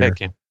playing in the chair?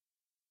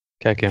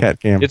 Cat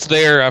cam. It's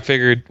there. I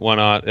figured, why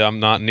not? I'm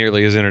not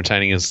nearly as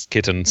entertaining as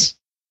kittens.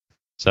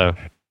 So.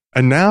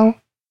 And now,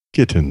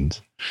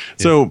 kittens. Yeah.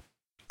 So,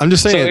 I'm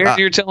just saying. So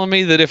you're telling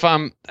me that if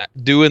I'm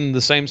doing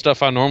the same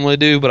stuff I normally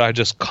do, but I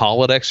just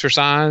call it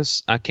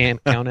exercise, I can't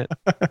count it.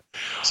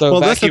 So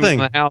that's the thing.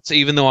 The house,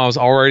 even though I was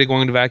already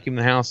going to vacuum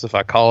the house, if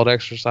I call it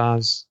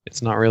exercise,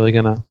 it's not really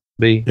going to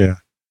be. Yeah.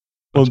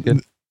 Well,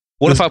 good.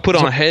 What if I put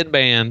on a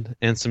headband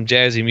and some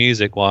jazzy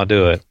music while I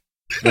do it?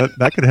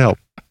 That could help.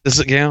 Does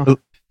it count?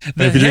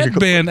 The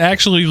headband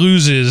actually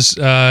loses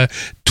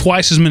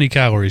twice as many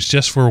calories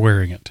just for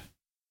wearing it.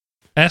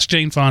 Ask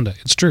Jane Fonda.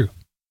 It's true.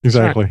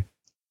 Exactly.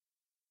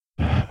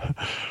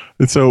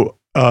 And so,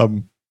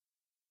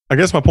 I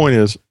guess my point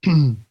is,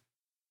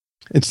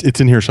 it's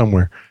in here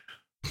somewhere.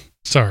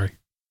 Sorry.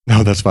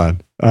 No, that's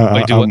fine.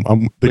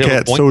 The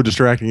cat's so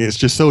distracting. It's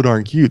just so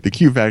darn cute. The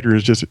cute factor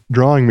is just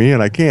drawing me,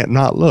 and I can't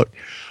not look.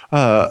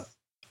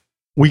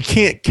 We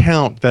can't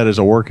count that as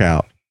a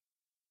workout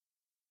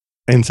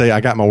and say I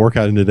got my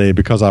workout in today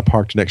because I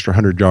parked an extra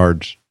 100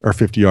 yards or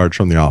 50 yards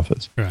from the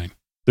office. Right.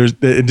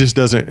 It just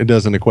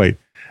doesn't equate.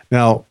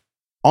 Now,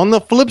 on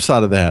the flip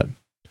side of that,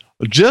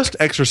 just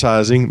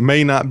exercising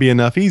may not be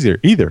enough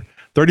either.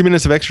 30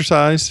 minutes of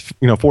exercise,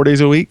 4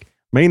 days a week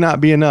may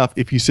not be enough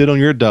if you sit on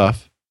your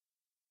duff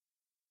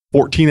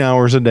 14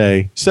 hours a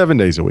day, 7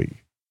 days a week.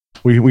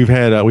 We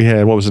had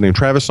what was his name?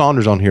 Travis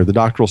Saunders on here, the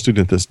doctoral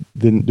student that's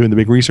doing the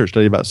big research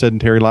study about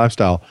sedentary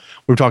lifestyle.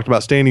 We've talked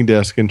about standing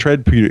desk and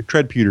tread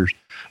pewters,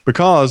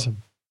 because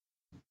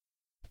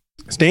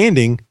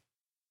standing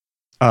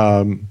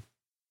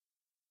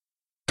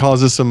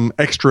causes some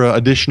extra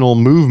additional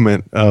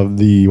movement of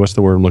the, what's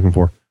the word I'm looking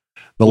for?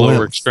 The lower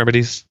limbs.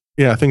 extremities.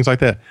 Yeah, things like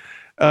that.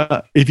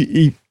 I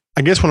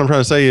guess what I'm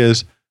trying to say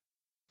is,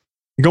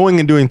 going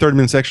and doing 30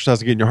 minutes exercise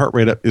and getting your heart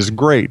rate up is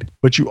great,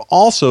 but you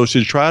also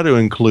should try to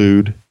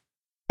include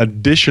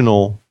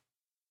additional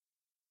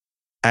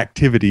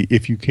activity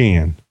if you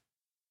can.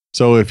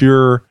 So if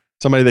you're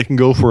somebody that can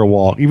go for a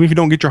walk, even if you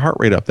don't get your heart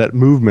rate up, that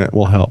movement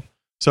will help.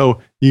 So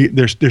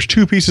there's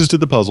two pieces to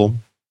the puzzle.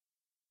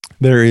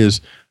 There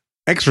is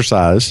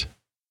exercise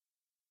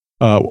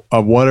of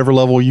whatever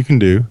level you can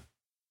do,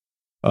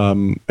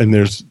 and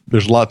there's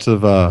lots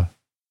of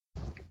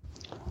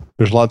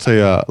what's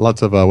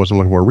I'm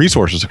looking for,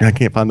 resources. I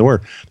can't find the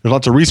word. There's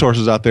lots of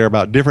resources out there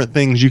about different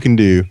things you can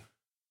do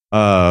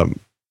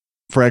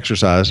for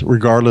exercise,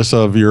 regardless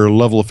of your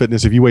level of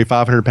fitness. If you weigh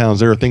 500 pounds,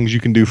 there are things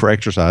you can do for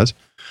exercise.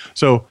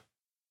 So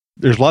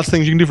there's lots of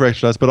things you can do for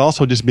exercise, but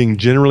also just being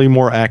generally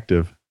more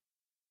active.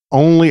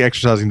 Only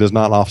exercising does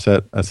not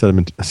offset a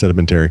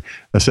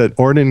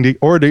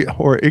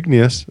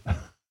igneous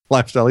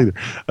lifestyle either.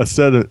 A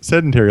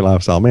sedentary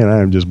lifestyle. Man,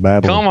 I am just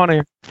babbling. Come on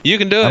here. You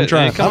can do it. I'm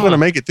trying. I'm going to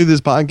make it through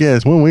this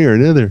podcast one way or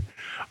another.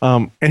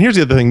 And here's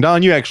the other thing,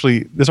 Don,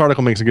 this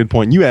article makes a good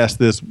point. You asked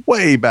this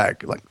way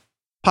back, like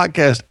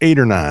podcast 8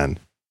 or 9,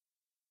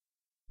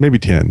 maybe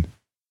 10.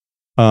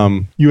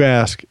 You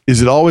ask,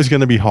 is it always going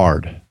to be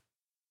hard?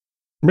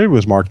 Maybe it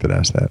was Mark that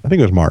asked that. I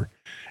think it was Mark.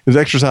 Is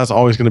exercise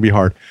always going to be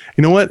hard?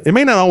 You know what? It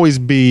may not always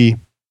be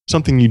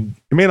something you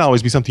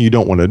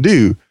don't want to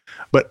do,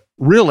 but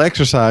real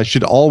exercise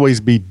should always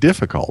be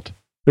difficult.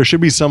 There should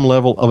be some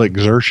level of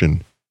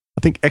exertion.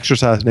 I think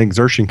exercise and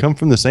exertion come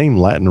from the same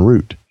Latin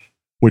root,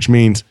 which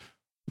means,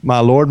 my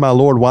Lord,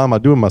 why am I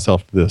doing this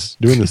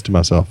to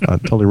myself? I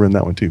totally ruined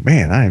that one too.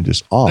 Man, I am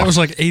just off. That was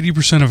like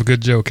 80% of a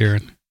good joke,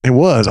 Aaron. It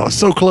was. I was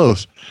so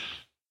close.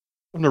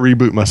 I'm going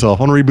to reboot myself.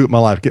 I'm going to reboot my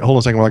life. Hold on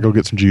a second while I go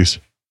get some juice.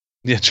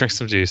 Yeah, drink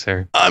some juice,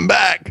 Harry. I'm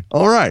back.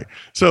 All right.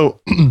 So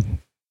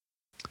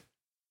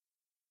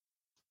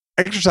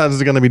exercise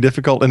is going to be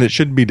difficult, and it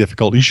should be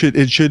difficult. It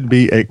should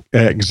be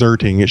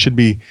exerting. You should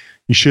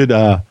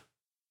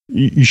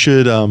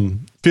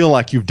feel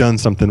like you've done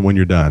something when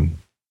you're done.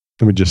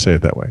 Let me just say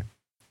it that way.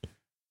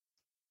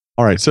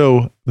 All right.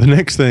 So the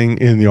next thing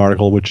in the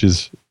article, which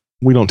is,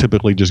 we don't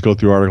typically just go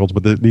through articles,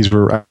 but these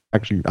were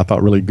actually, I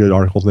thought, really good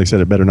articles. And they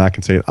said it better than I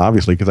can say it,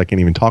 obviously, because I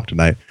can't even talk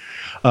tonight.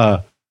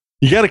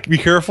 You got to be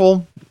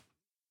careful. I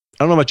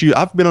don't know about you.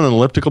 I've been on an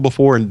elliptical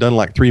before and done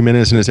like 3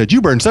 minutes, and it said, you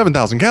burned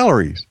 7,000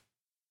 calories.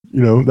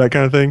 That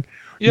kind of thing.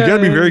 Yeah. You got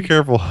to be very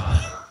careful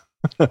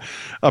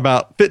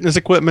about fitness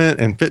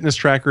equipment and fitness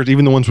trackers,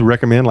 even the ones we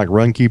recommend, like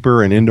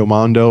Runkeeper and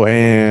Endomondo.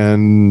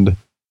 And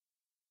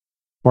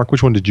Mark,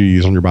 which one did you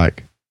use on your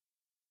bike?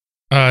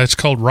 It's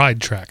called Ride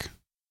Track.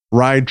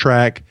 Ride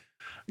Track.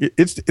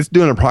 It's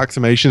doing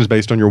approximations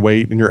based on your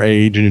weight and your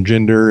age and your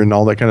gender and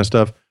all that kind of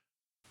stuff.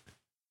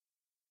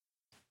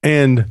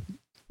 And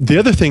the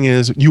other thing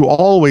is, you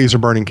always are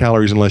burning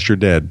calories unless you're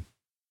dead.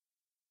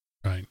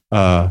 Right.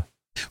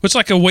 It's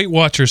like a Weight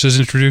Watchers has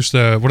introduced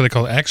what do they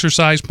call it?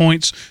 Exercise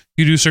points.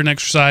 You do certain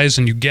exercise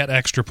and you get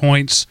extra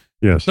points.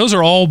 Yes. Those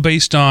are all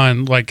based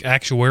on like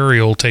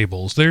actuarial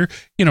tables. They're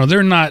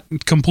not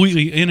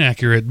completely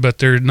inaccurate, but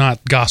they're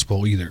not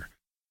gospel either.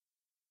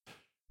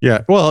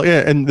 Yeah. Well,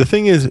 yeah. And the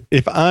thing is,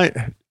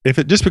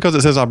 just because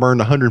it says I burned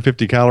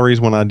 150 calories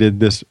when I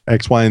did this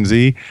X, Y, and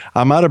Z,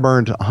 I might have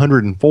burned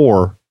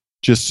 104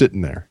 just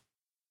sitting there.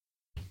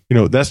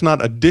 That's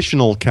not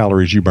additional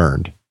calories you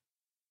burned.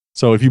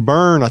 So if you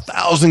burn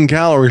 1,000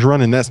 calories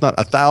running, that's not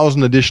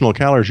 1,000 additional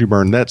calories you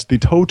burn. That's the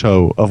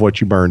toto of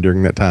what you burned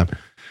during that time.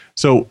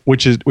 So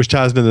which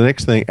ties into the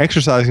next thing.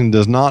 Exercising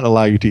does not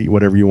allow you to eat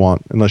whatever you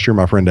want unless you're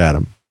my friend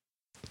Adam.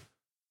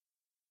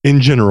 In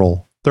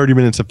general, 30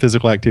 minutes of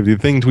physical activity,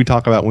 the things we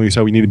talk about when we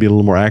say we need to be a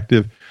little more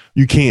active,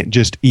 you can't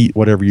just eat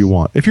whatever you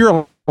want. If you're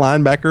a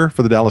linebacker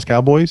for the Dallas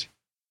Cowboys,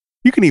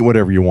 you can eat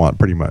whatever you want,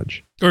 pretty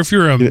much. Or if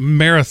you're a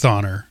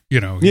marathoner,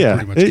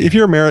 yeah. If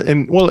you're a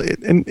marathon,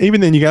 and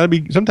even then,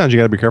 sometimes you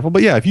got to be careful.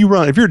 But yeah, if you're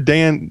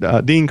Dean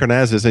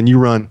Karnazes and you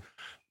run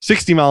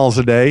 60 miles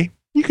a day,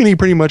 you can eat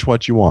pretty much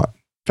what you want.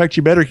 In fact,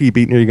 you better keep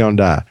eating or you're going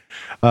to die.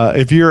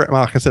 If you're,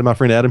 like I said, my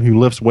friend Adam, who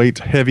lifts weights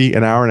heavy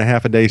an hour and a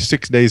half a day,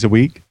 6 days a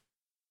week,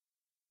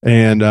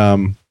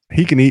 and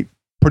he can eat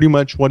pretty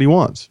much what he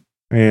wants.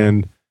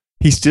 And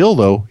he still,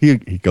 though, he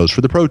goes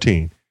for the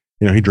protein.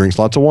 He drinks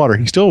lots of water.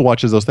 He still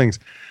watches those things.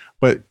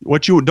 But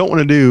what you don't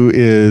want to do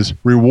is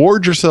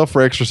reward yourself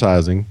for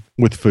exercising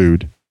with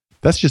food.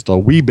 That's just a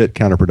wee bit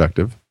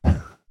counterproductive.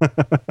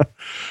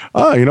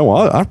 You know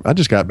what? I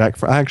just got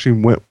back. I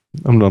actually went.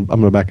 I'm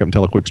gonna back up and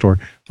tell a quick story.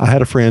 I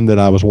had a friend that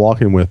I was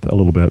walking with a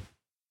little bit,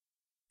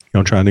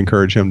 trying to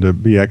encourage him to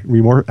be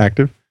more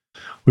active.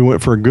 We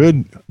went for a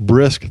good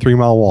brisk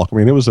 3-mile walk. I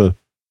mean,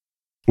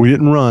 we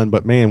didn't run,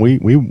 but man, we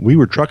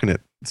were trucking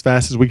it as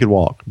fast as we could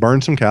walk.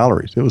 Burned some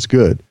calories. It was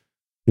good.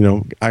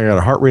 I got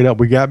a heart rate up.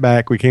 We got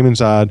back. We came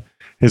inside.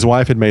 His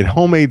wife had made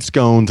homemade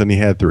scones, and he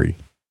had 3.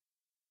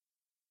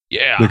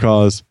 Yeah.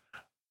 Because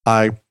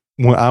I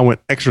went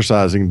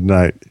exercising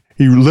tonight.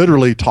 He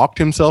literally talked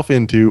himself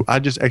into, I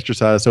just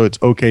exercised, so it's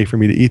okay for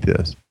me to eat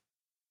this.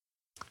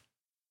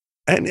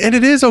 And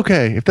it is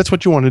okay if that's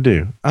what you want to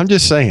do. I'm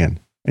just saying.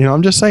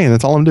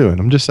 That's all I'm doing.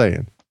 I'm just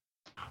saying.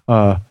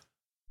 Got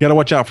to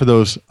watch out for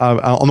those.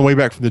 On the way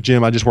back from the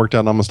gym, I just worked out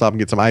and I'm going to stop and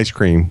get some ice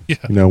cream.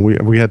 Yeah.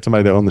 We had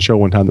somebody that on the show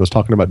one time that was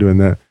talking about doing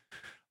that.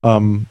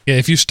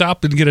 If you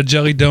stop and get a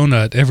jelly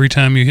donut every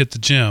time you hit the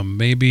gym,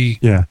 maybe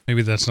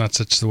that's not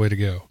such the way to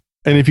go.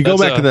 And if you go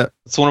back to that.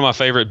 It's one of my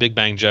favorite Big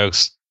Bang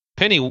jokes.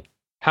 Penny,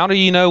 how do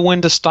you know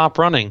when to stop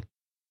running?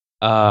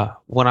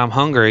 When I'm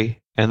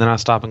hungry and then I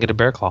stop and get a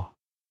bear claw.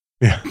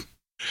 Yeah,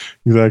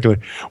 exactly.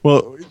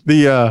 Well,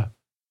 the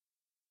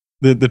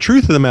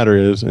truth of the matter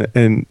is,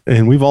 and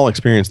we've all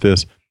experienced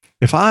this,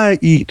 if I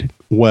eat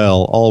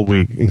well all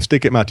week and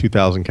stick at my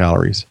 2,000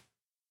 calories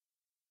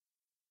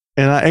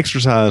and I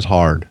exercise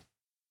hard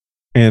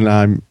and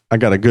I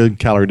got a good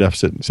calorie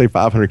deficit, say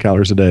 500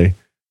 calories a day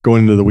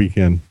going into the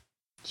weekend.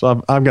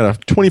 So I've got a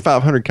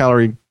 2,500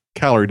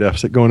 calorie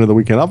deficit going into the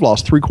weekend. I've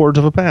lost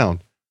 3/4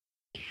 pound.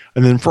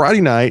 And then Friday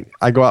night,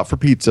 I go out for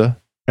pizza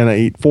and I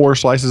eat 4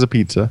 slices of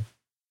pizza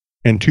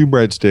and 2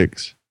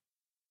 breadsticks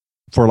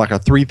for like a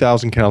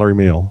 3,000 calorie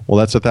meal. Well,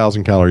 that's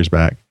 1,000 calories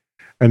back.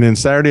 And then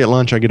Saturday at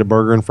lunch, I get a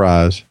burger and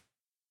fries.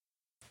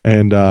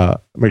 And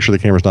make sure the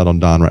camera's not on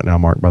Don right now,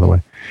 Mark, by the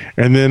way.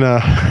 And then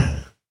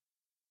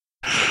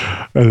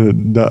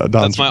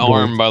that's my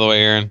arm, by the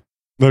way, Aaron.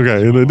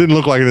 Okay, it didn't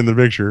look like it in the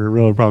picture. I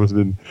really promise it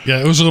didn't. Yeah,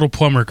 it was a little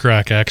plumber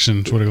crack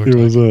action. Is what it looked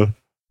like. Was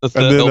that's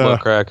the elbow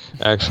crack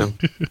action.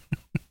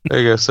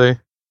 There you go. See?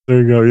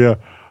 There you go. Yeah.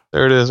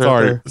 There it is.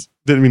 Sorry. Right there.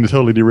 Didn't mean to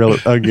totally derail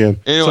it again.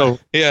 Anyway, so,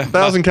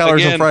 1,000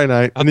 calories on Friday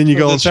night, and then you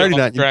go on Saturday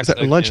night, you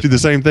at lunch, do the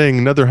same thing,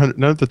 another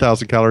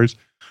 1,000 calories,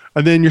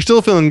 and then you're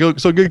still feeling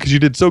so good because you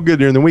did so good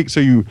during the week, so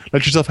you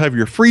let yourself have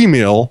your free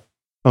meal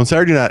on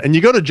Saturday night, and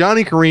you go to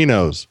Johnny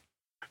Carino's,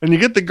 and you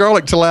get the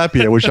garlic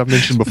tilapia, which I've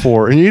mentioned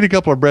before, and you eat a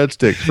couple of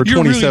breadsticks for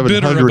 2,700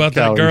 You're really bitter about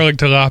calories. that garlic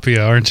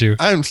tilapia, aren't you?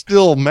 I'm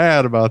still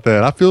mad about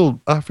that. I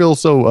feel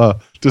so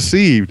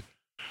deceived.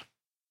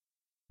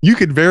 You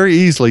could very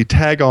easily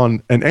tag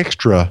on an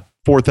extra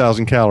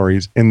 4,000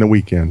 calories in the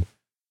weekend.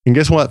 And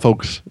guess what,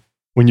 folks?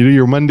 When you do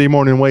your Monday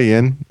morning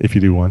weigh-in, if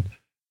you do one,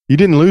 you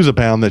didn't lose a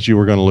pound that you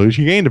were going to lose.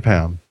 You gained a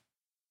pound.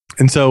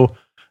 And so,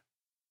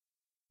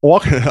 I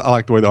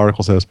like the way the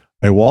article says,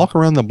 a walk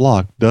around the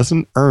block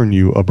doesn't earn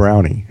you a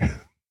brownie.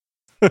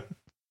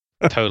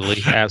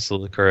 Totally.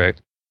 Absolutely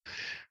correct.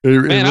 It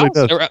really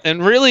does.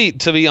 And really,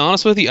 to be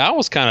honest with you, I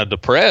was kind of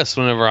depressed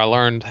whenever I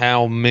learned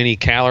how many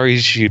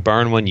calories you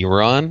burn when you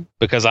run,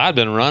 because I'd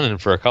been running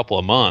for a couple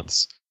of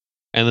months.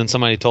 And then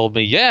somebody told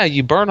me, yeah,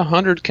 you burn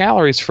 100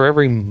 calories for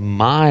every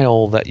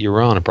mile that you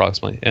run,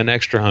 approximately, an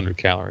extra 100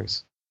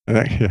 calories.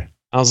 I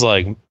was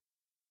like,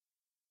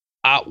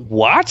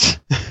 what?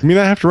 You mean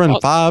I have to run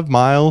 5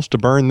 miles to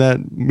burn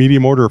that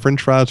medium order of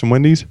French fries from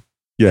Wendy's?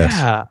 Yes.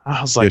 Yeah.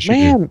 I was like,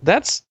 man,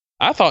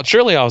 I thought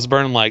surely I was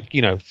burning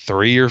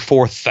 3,000 or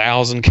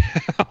 4,000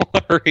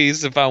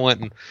 calories if I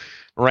went and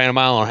ran a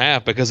mile and a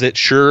half, because it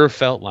sure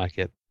felt like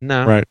it.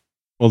 No. Right.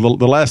 Well,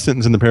 the last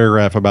sentence in the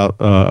paragraph about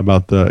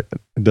it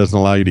doesn't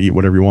allow you to eat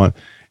whatever you want.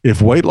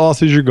 If weight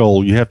loss is your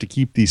goal, you have to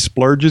keep these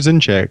splurges in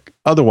check.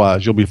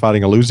 Otherwise, you'll be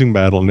fighting a losing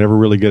battle and never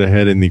really get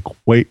ahead in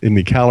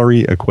the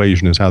calorie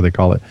equation, is how they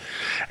call it.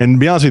 And to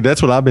be honest with you,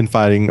 that's what I've been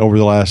fighting over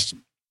the last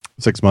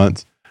 6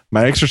 months.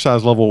 My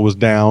exercise level was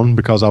down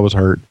because I was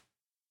hurt,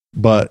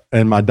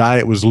 and my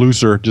diet was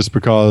looser just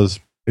because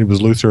it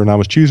was looser and I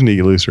was choosing to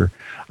eat looser.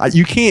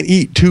 You can't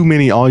eat too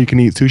many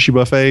all-you-can-eat sushi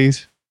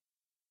buffets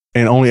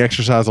and only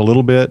exercise a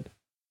little bit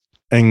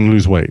and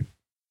lose weight.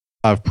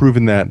 I've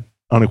proven that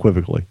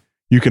unequivocally.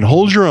 You can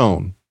hold your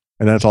own,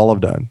 and that's all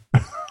I've done.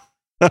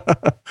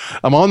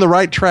 I'm on the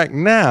right track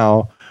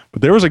now,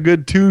 but there was a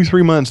good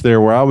 2-3 months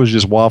there where I was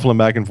just waffling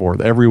back and forth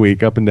every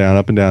week, up and down,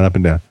 up and down, up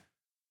and down.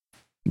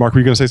 Mark, were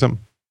you going to say something?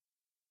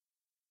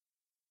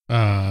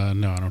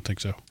 No, I don't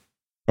think so.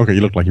 Okay, you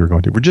looked like you were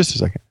going to for just a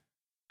second.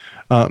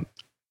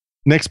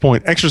 Next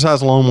point,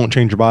 exercise alone won't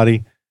change your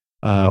body.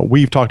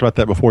 We've talked about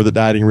that before. That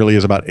dieting really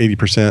is about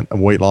 80% of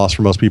weight loss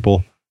for most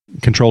people.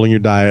 Controlling your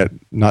diet,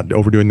 not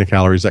overdoing the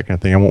calories, that kind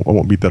of thing. I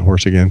won't beat that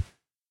horse again.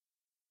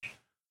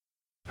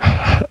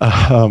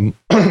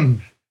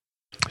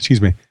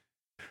 Excuse me.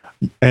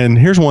 And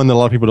here's one that a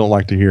lot of people don't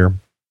like to hear.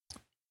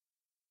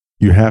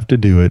 You have to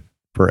do it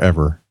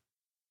forever.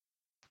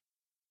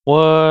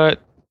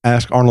 What?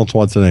 Ask Arnold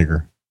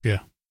Schwarzenegger. Yeah.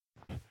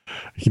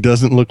 He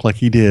doesn't look like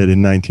he did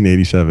in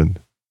 1987.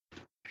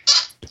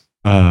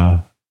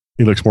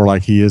 He looks more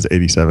like he is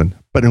 87.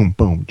 Boom,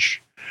 boom.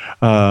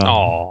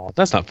 Oh,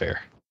 that's not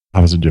fair.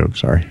 That was a joke.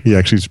 Sorry. He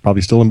actually is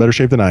probably still in better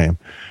shape than I am.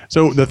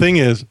 So the thing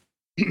is,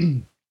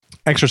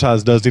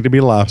 exercise does need to be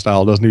a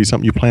lifestyle. It does need to be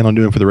something you plan on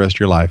doing for the rest of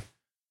your life.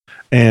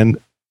 And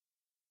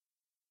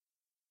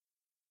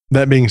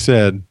that being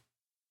said,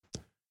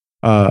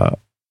 on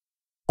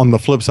the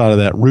flip side of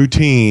that,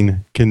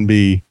 routine can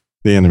be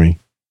the enemy.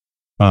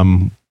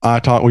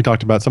 We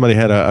talked about, somebody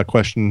had a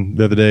question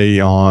the other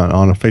day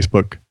on a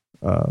Facebook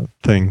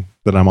thing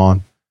that I'm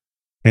on.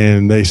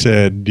 And they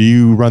said, do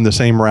you run the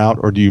same route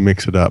or do you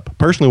mix it up?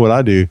 Personally, what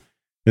I do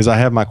is I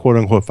have my quote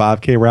unquote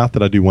 5K route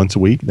that I do once a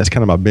week. That's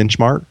kind of my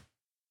benchmark.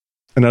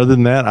 And other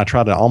than that, I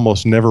try to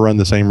almost never run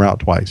the same route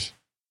twice.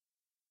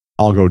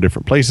 I'll go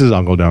different places.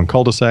 I'll go down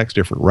cul-de-sacs,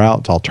 different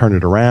routes. I'll turn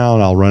it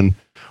around. I'll run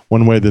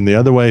one way then the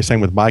other way.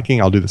 Same with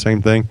biking. I'll do the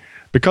same thing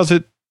because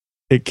it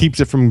keeps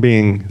it from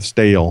being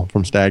stale,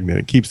 from stagnant.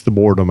 It keeps the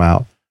boredom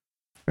out.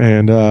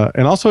 And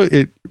also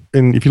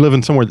and if you live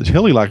in somewhere that's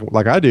hilly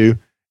like I do,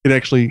 it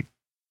actually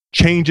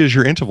changes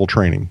your interval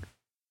training.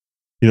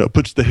 It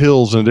puts the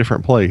hills in a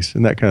different place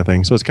and that kind of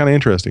thing. So it's kind of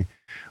interesting.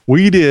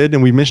 We did,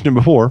 and we mentioned it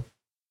before,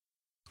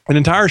 an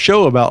entire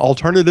show about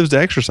alternatives to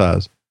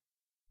exercise,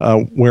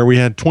 where we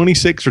had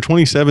 26 or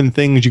 27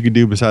 things you could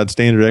do besides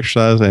standard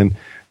exercise, and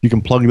you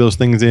can plug those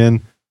things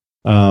in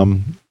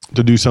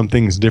to do some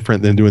things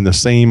different than doing the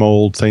same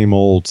old thing.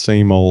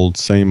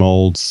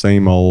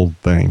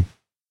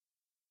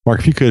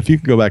 Mark, if you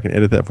could go back and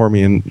edit that for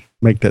me and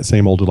make that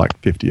same old to like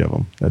 50 of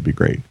them, that'd be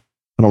great.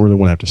 I don't really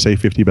want to have to say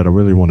 50, but I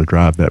really want to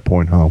drive that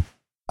point home.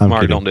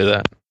 Mark, don't do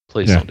that.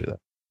 Please don't do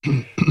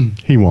that.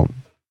 He won't.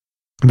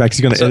 In fact,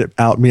 he's going to edit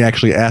out me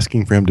actually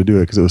asking for him to do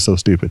it because it was so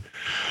stupid.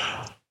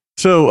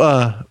 So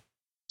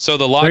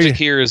the logic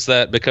here is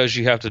that because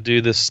you have to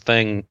do this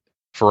thing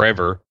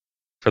forever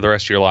for the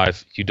rest of your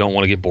life, you don't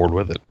want to get bored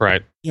with it,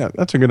 right? Yeah,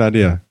 that's a good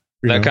idea.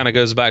 That kind of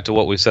goes back to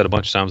what we've said a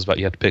bunch of times about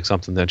you have to pick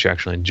something that you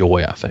actually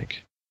enjoy, I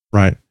think.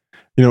 Right.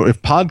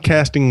 If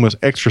podcasting was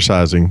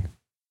exercising,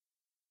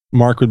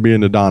 Mark would be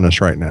an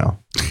Adonis right now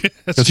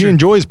because he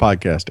enjoys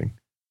podcasting.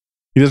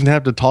 He doesn't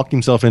have to talk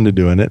himself into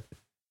doing it.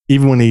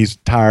 Even when he's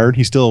tired,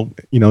 he still,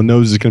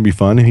 knows it's going to be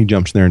fun and he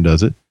jumps in there and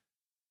does it.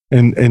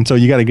 And so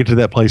you got to get to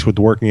that place with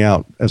the working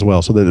out as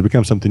well so that it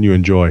becomes something you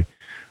enjoy.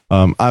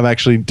 I've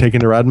actually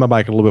taken to riding my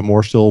bike a little bit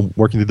more, still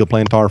working through the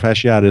plantar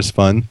fasciitis,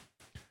 fun.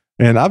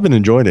 And I've been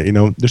enjoying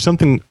it. There's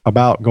something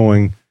about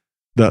going,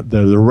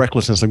 the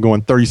recklessness of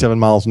going 37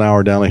 miles an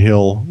hour down a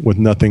hill with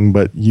nothing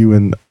but you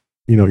and,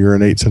 your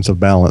innate sense of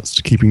balance,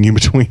 keeping you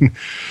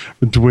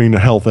between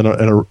health and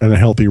a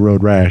healthy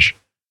road rash.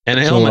 And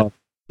a helmet.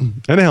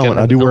 And a helmet.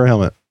 I do wear a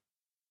helmet.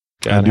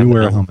 I do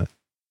wear a helmet.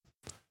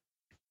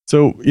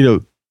 So,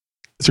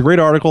 it's a great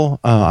article.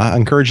 I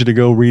encourage you to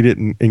go read it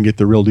and get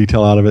the real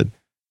detail out of it.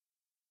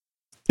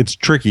 It's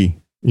tricky,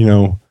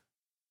 to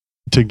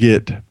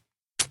get, what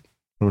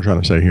am I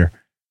trying to say here?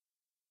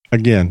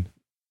 Again,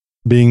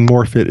 being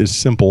more fit is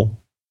simple.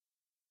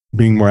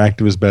 Being more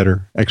active is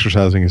better.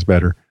 Exercising is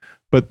better.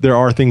 But there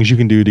are things you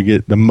can do to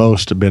get the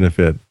most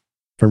benefit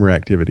from your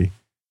activity.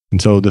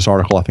 And so this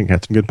article, I think,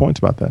 had some good points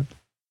about that.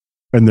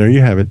 And there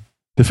you have it.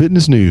 The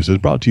fitness news is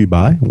brought to you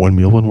by One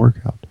Meal, One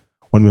Workout.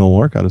 One Meal, One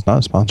Workout is not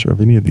a sponsor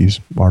of any of these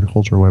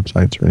articles or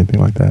websites or anything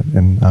like that.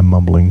 And I'm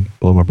mumbling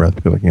below my breath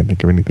because I can't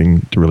think of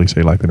anything to really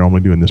say like they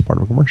normally do in this part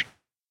of a commercial.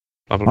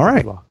 All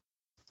right.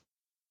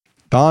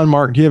 Don,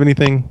 Mark, do you have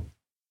anything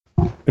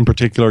in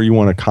particular you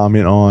want to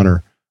comment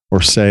on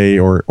or say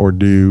or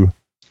do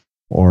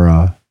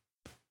or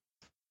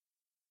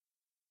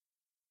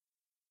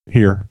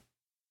here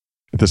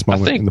at this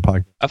moment in the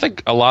podcast? I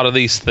think a lot of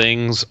these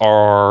things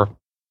are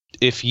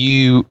if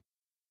you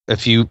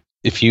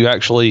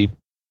actually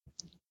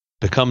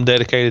become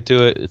dedicated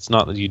to it, it's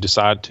not that you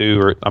decide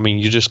to,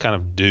 you just kind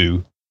of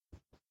do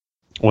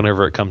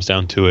whenever it comes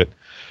down to it.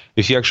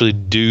 If you actually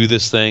do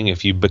this thing,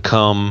 if you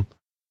become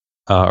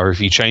or if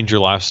you change your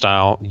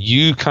lifestyle,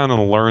 you kind of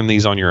learn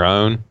these on your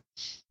own.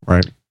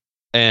 Right.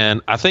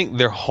 And I think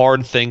they're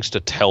hard things to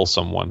tell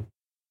someone.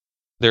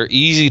 They're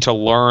easy to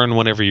learn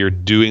whenever you're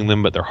doing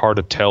them, but they're hard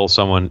to tell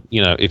someone,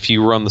 if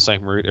you run the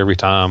same route every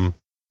time,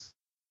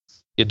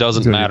 it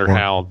doesn't matter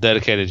how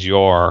dedicated you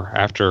are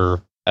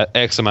after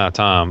X amount of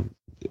time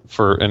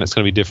and it's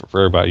going to be different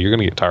for everybody. You're going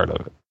to get tired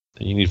of it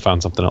and you need to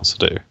find something else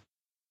to do.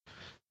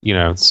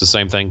 It's the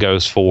same thing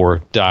goes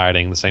for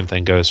dieting. The same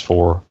thing goes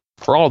for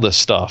all this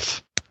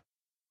stuff,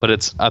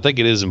 but I think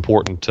it is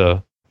important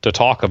to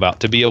talk about,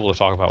 to be able to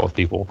talk about with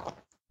people,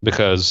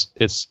 because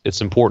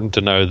it's important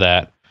to know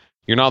that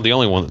you're not the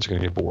only one that's going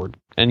to get bored,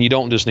 and you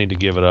don't just need to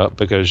give it up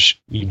because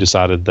you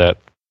decided that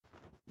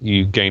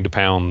you gained a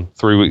pound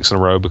 3 weeks in a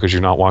row because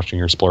you're not watching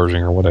your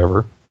splurging or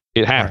whatever.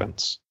 It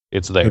happens. Right.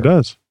 It's there. It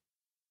does.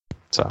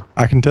 So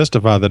I can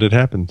testify that it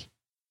happens.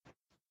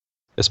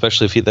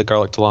 Especially if you eat that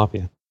garlic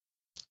tilapia.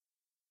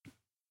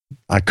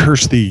 I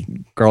curse thee,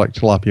 garlic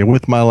tilapia,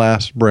 with my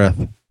last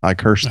breath. I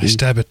curse thee. I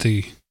stab at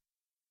thee.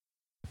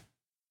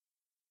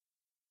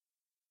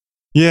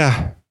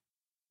 Yeah.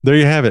 There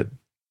you have it.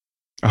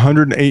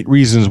 108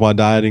 reasons why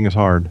dieting is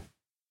hard.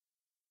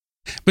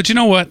 But you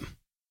know what?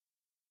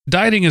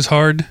 Dieting is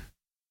hard,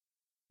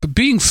 but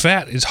being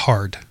fat is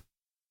hard.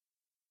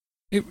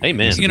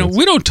 Amen. You know,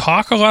 we don't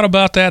talk a lot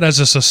about that as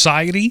a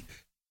society.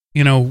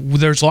 You know,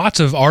 there's lots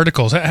of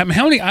articles. How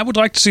many? I would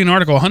like to see an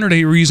article,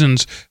 108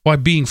 reasons why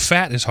being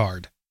fat is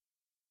hard.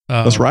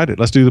 Let's write it.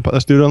 Let's do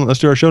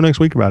our show next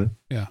week about it.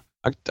 Yeah.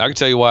 I can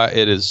tell you why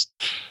it is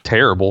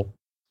terrible,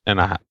 and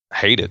I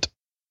hate it.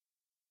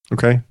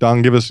 Okay,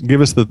 Don, give us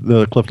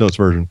the Cliff Notes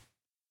version.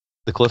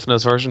 The Cliff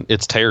Notes version,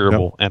 it's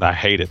terrible, and I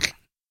hate it.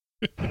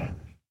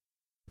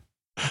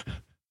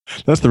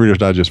 That's the Reader's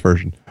Digest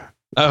version.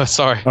 Oh,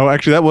 sorry. Oh,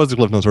 actually, that was the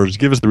Cliff Notes version.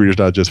 Give us the Reader's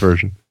Digest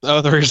version. Oh,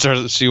 the Reader's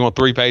Digest. So you want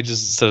 3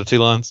 pages instead of 2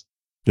 lines?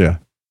 Yeah.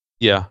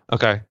 Yeah.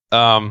 Okay.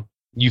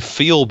 You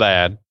feel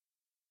bad.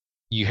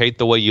 You hate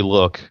the way you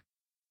look.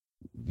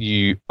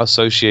 You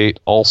associate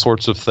all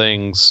sorts of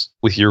things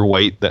with your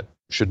weight that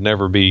should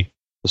never be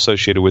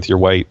associated with your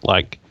weight.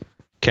 Like,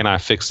 can I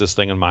fix this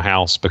thing in my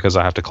house because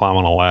I have to climb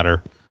on a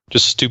ladder?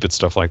 Just stupid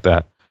stuff like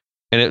that.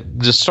 And it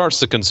just starts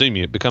to consume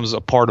you. It becomes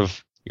a part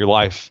of your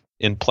life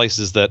in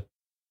places that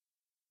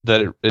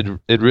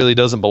it really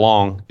doesn't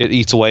belong. It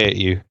eats away at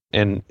you.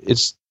 And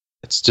it's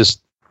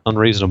just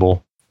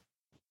unreasonable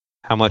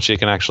how much it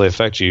can actually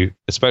affect you,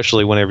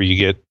 especially whenever you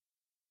get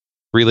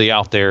really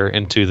out there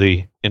into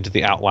the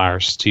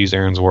outliers, to use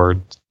Aaron's word.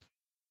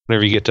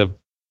 Whenever you get to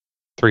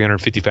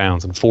 350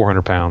 pounds and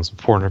 400 pounds and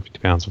 450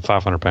 pounds and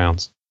 500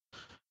 pounds,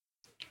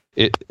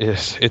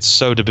 it's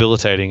so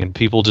debilitating, and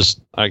people just,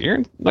 like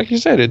Aaron, like you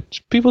said,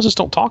 people just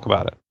don't talk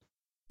about it.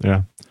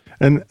 Yeah,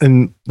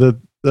 and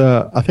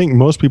I think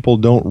most people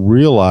don't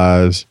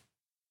realize.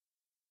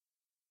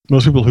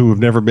 Most people who have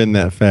never been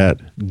that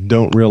fat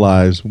don't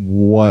realize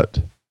what.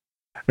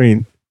 I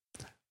mean,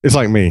 it's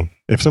like me.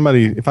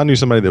 If I knew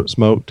somebody that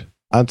smoked,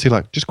 I'd say,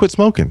 like, just quit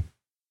smoking.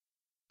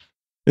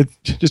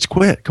 Just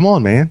quit. Come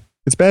on, man.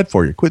 It's bad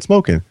for you. Quit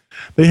smoking.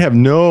 They have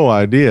no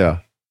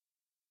idea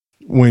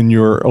when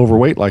you're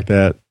overweight like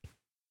that,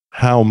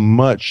 how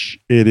much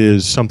it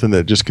is something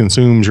that just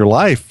consumes your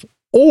life,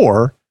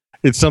 or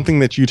it's something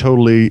that you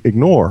totally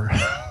ignore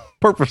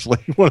purposely.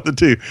 One of the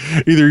two.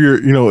 Either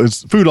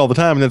it's food all the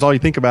time and that's all you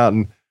think about.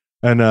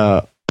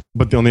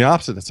 But on the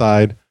opposite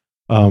side,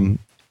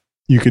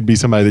 you could be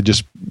somebody that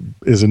just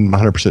is in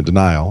 100%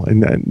 denial.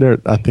 And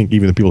I think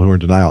even the people who are in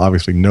denial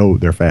obviously know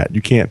they're fat.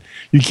 You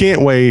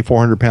can't weigh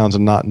 400 pounds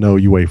and not know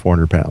you weigh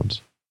 400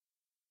 pounds.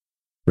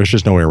 There's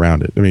just no way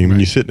around it. I mean, when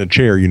you sit in a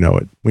chair, you know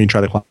it. When you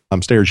try to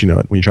climb stairs, you know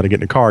it. When you try to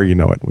get in a car, you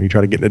know it. When you try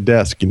to get in a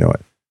desk, you know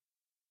it.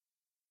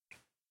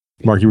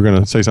 Mark, you were going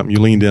to say something.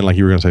 You leaned in like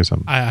you were going to say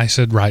something. I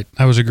said right.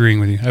 I was agreeing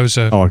with you. I was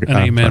an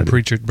amen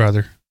preacher,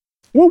 brother.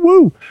 Woo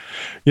woo.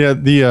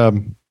 Yeah.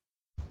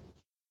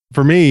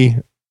 For me,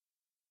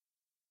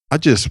 I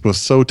just was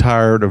so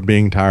tired of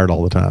being tired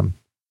all the time.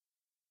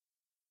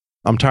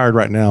 I'm tired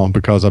right now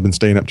because I've been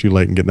staying up too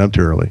late and getting up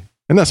too early.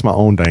 And that's my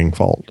own dang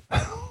fault.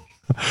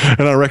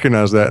 And I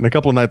recognize that. And a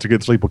couple of nights of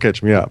good sleep will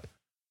catch me up.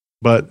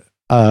 But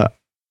I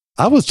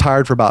was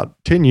tired for about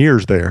 10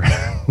 years there.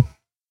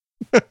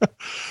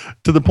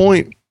 To the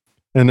point,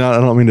 and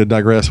I don't mean to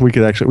digress, we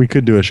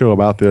could do a show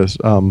about this.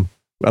 I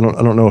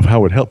don't know how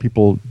it would help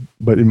people,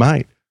 but it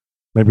might.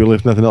 Maybe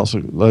if nothing else,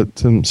 let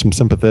some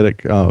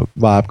sympathetic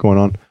vibe going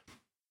on.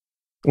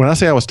 When I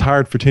say I was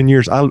tired for 10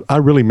 years, I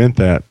really meant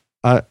that.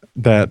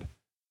 That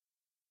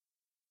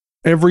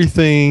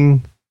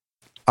everything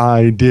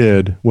I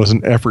did was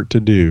an effort to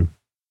do,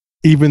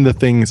 even the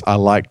things I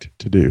liked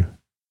to do.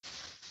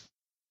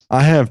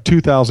 I have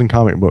 2,000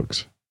 comic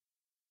books.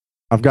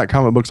 I've got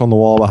comic books on the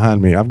wall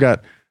behind me. I've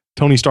got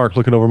Tony Stark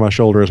looking over my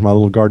shoulder as my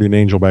little guardian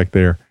angel back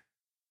there.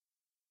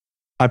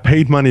 I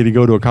paid money to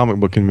go to a comic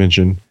book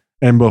convention,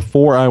 and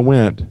before I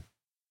went,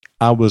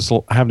 I was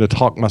having to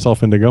talk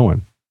myself into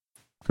going.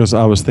 Because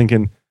I was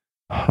thinking,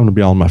 I'm going to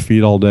be on my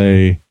feet all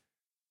day.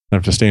 I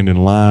have to stand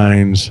in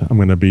lines. I'm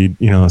going to be,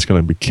 it's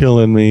going to be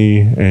killing me.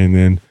 And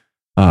then,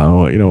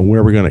 where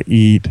are we going to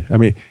eat? I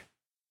mean,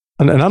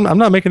 and I'm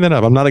not making that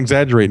up. I'm not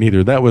exaggerating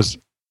either. That was,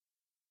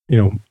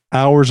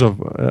 hours of,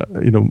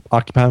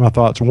 occupying my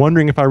thoughts,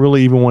 wondering if I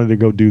really even wanted to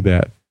go do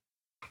that.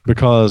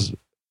 Because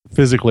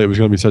physically it was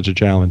going to be such a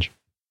challenge.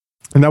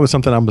 And that was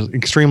something I was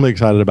extremely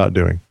excited about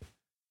doing.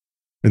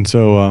 And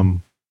so,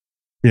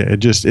 yeah,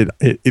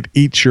 it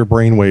eats your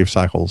brainwave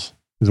cycles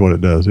is what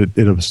it does. It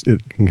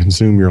can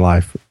consume your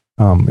life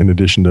in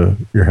addition to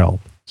your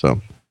health.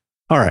 So,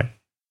 all right.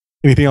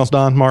 Anything else,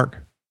 Don, Mark?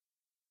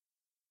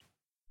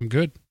 I'm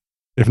good.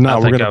 If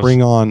not, we're going to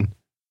bring on.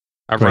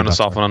 I've run us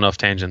off on enough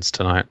tangents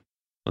tonight.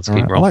 Let's keep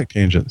rolling. I like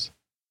tangents.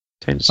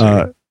 Tangents.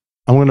 I'm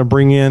going to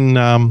bring in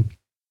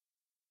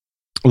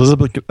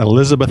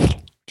Elizabeth.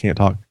 Can't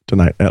talk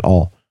tonight at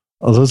all.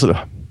 Elizabeth.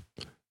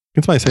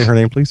 Can somebody say her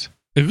name, please?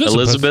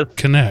 Elizabeth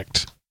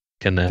Connect.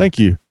 Thank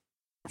you.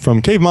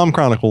 From Cave Mom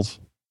Chronicles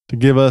to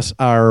give us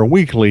our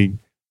weekly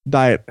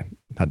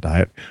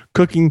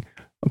cooking.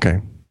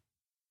 Okay.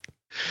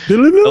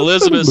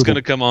 Elizabeth's going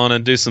to come on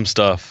and do some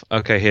stuff.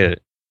 Okay, hit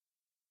it.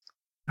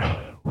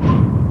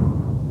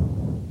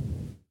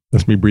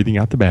 That's me breathing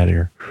out the bad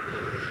air.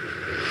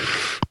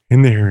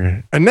 in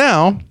there. And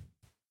now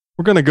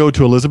we're going to go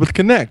to Elizabeth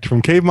Connect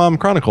from Cave Mom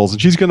Chronicles,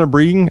 and she's going to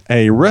bring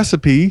a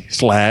recipe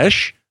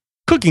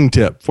 / cooking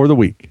tip for the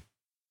week.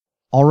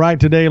 All right,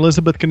 today,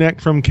 Elizabeth Connect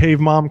from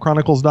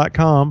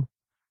CaveMomChronicles.com.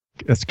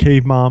 That's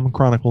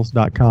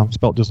CaveMomChronicles.com,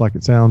 spelled just like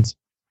it sounds,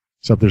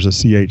 except there's a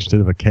CH instead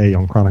of a K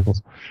on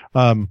Chronicles.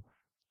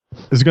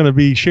 Is going to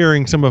be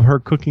sharing some of her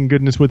cooking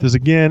goodness with us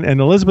again.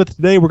 And Elizabeth,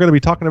 today we're going to be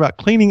talking about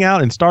cleaning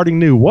out and starting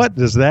new. What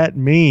does that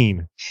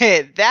mean?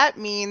 That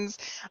means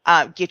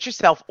get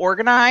yourself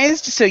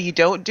organized so you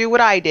don't do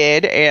what I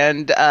did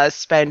and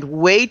spend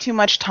way too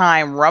much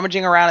time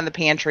rummaging around in the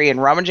pantry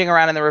and rummaging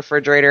around in the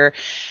refrigerator,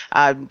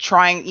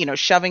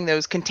 shoving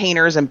those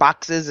containers and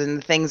boxes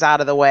and things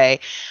out of the way.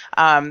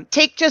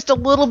 Take just a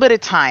little bit of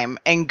time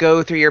and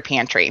go through your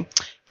pantry.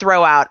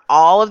 Throw out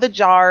all of the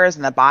jars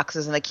and the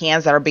boxes and the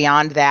cans that are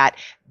beyond that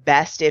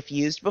best if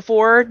used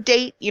before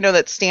date,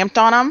 that's stamped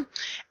on them.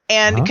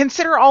 And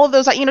consider all of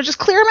those, just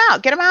clear them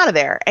out, get them out of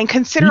there, and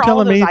consider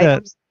all of those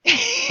items.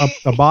 That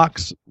a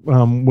box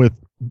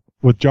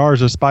with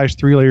jars of spice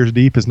 3 layers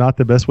deep is not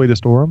the best way to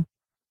store them?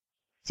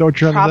 So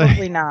what you're trying to say?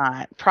 Probably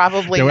not.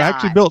 Probably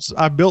not.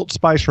 I built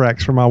spice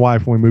racks for my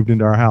wife when we moved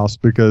into our house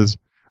because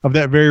of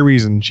that very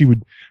reason. She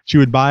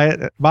would buy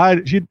it.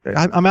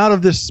 I'm out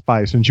of this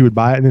spice, and she would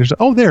buy it, and then she'd say,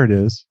 "Oh, there it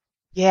is."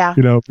 Yeah.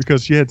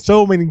 Because she had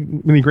so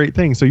many great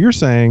things. So you're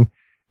saying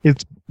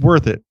it's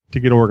worth it to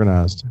get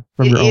organized.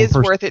 It is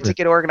worth it to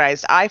get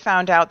organized. I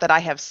found out that I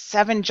have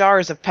 7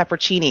 jars of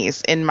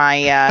pepperoncinis in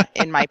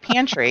my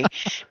pantry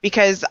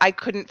because I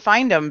couldn't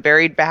find them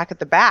buried back at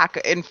the back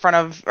in front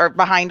of or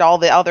behind all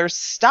the other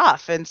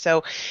stuff. And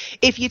so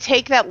if you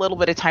take that little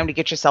bit of time to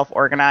get yourself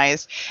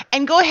organized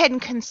and go ahead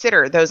and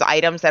consider those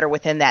items that are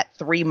within that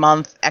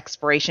 3-month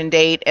expiration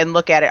date and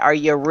look at it, are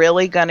you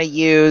really going to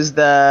use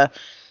the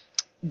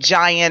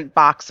giant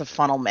box of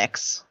funnel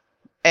mix?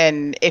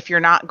 And if you're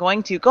not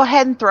going to, go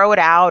ahead and throw it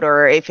out.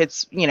 Or if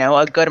it's,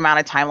 a good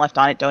amount of time left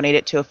on it, donate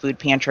it to a food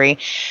pantry.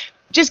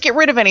 Just get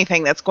rid of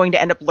anything that's going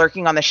to end up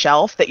lurking on the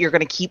shelf that you're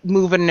going to keep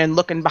moving and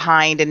looking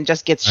behind and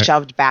just gets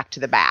shoved back to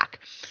the back.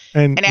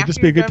 And would this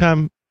be a good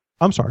time?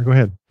 I'm sorry, go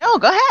ahead. No,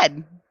 go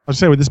ahead. I was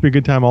saying, would this be a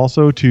good time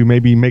also to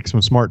maybe make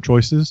some smart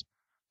choices?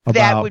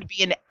 That would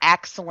be an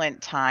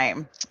excellent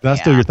time.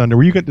 That's still your thunder.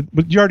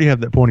 But you already have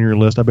that point on your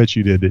list. I bet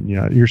you did, didn't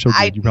you? You're so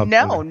good. You probably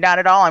no, not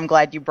at all. I'm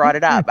glad you brought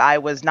it up. I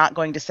was not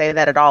going to say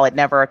that at all. It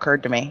never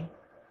occurred to me.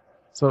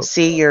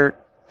 See, you're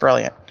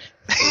brilliant.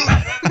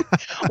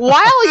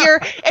 While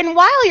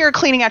you're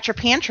cleaning out your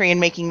pantry and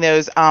making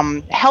those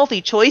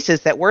healthy choices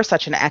that were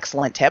such an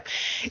excellent tip,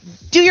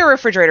 do your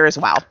refrigerator as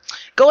well.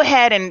 Go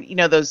ahead and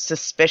those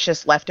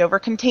suspicious leftover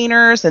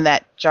containers and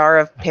that jar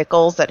of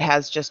pickles that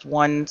has just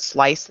one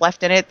slice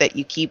left in it that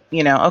you keep,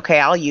 okay,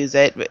 I'll use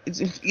it.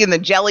 In the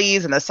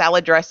jellies and the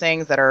salad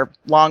dressings that are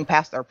long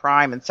past their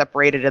prime and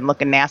separated and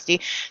looking nasty,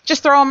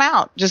 just throw them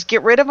out. Just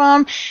get rid of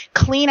them,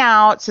 clean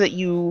out so that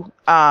you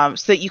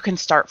can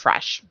start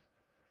fresh.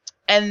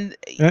 And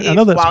I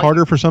know that's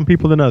harder for some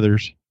people than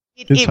others.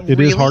 It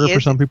is harder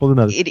for some people than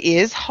others. It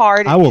is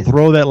hard. I will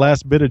throw that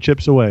last bit of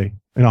chips away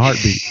in a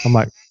heartbeat. I'm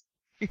like,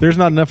 there's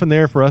not enough in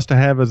there for us to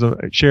have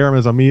share them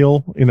as a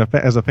meal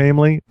as a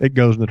family. It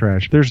goes in the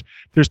trash. There's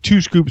 2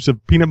 scoops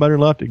of peanut butter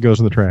left. It goes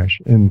in the trash.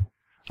 And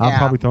I've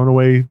probably thrown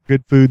away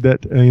good food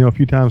that a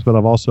few times, but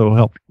I've also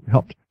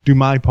helped do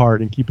my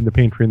part in keeping the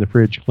pantry and the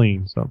fridge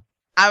clean. So.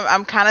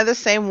 I'm kind of the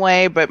same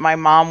way, but my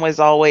mom was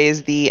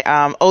always the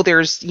I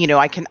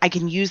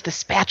can use the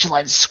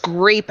spatula and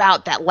scrape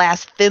out that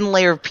last thin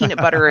layer of peanut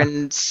butter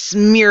and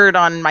smear it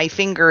on my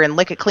finger and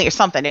lick it clean or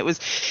something.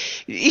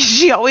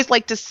 She always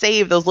liked to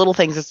save those little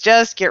things. It's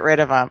just get rid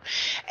of them.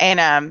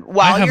 And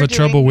while I have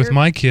trouble with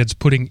my kids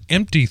putting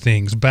empty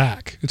things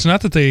back. It's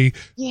not that they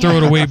throw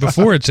it away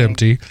before it's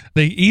empty.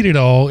 They eat it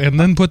all and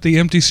then put the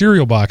empty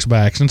cereal box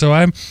back. And so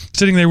I'm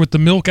sitting there with the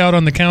milk out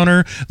on the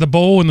counter, the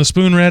bowl and the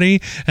spoon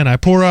ready, and I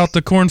pour out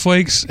the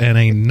cornflakes and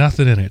ain't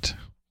nothing in it.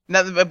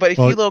 Nothing but a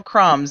few little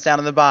crumbs down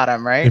at the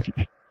bottom, right?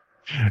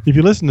 If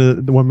you listen to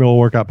the One Meal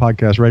Workout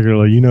podcast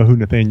regularly, you know who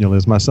Nathaniel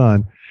is, my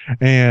son.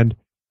 And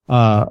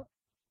the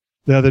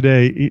other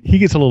day, he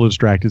gets a little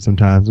distracted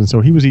sometimes, and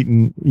so he was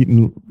eating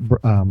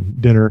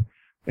dinner,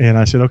 and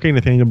I said, "Okay,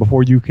 Nathaniel,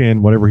 before you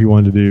can whatever he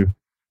wanted to do,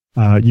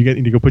 you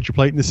need to go put your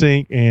plate in the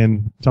sink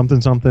and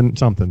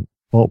something."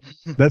 Well,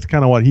 that's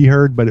kind of what he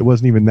heard, but it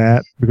wasn't even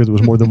that because it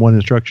was more than one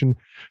instruction.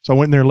 So I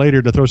went in there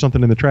later to throw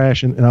something in the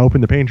trash, and I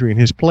opened the pantry, and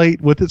his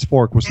plate with its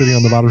fork was sitting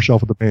on the bottom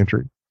shelf of the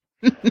pantry.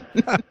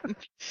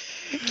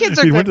 Kids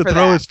are he went to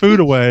throw his food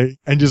away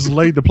and just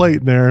laid the plate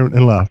in there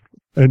and left.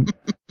 And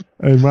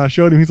when I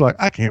showed him, he's like,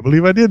 "I can't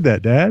believe I did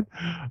that, Dad."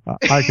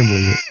 I can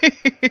believe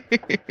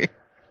it.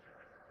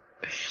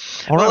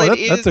 All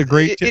right, that's a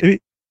great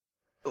tip.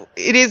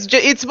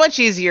 it's much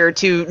easier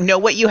to know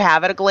what you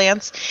have at a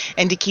glance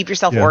and to keep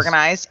yourself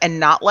organized and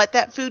not let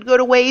that food go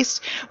to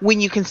waste when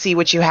you can see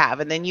what you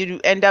have. And then you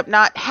end up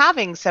not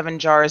having 7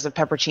 jars of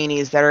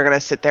pepperoncinis that are going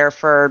to sit there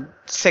for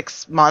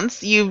 6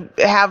 months. You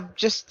have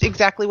just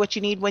exactly what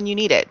you need when you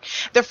need it.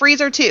 The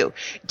freezer too.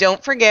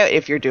 Don't forget,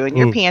 if you're doing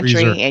your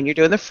pantry and you're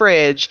doing the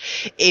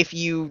fridge, if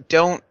you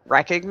don't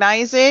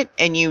recognize it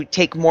and you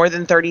take more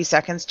than 30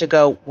 seconds to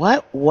go,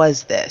 what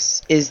was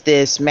this? Is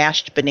this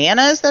mashed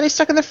bananas that I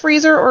stuck in the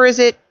freezer, or is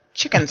it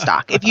chicken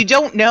stock? If you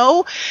don't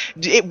know,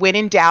 when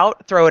in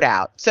doubt, throw it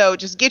out. So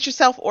just get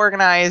yourself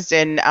organized,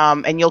 and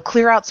you'll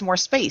clear out some more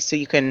space so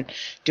you can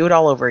do it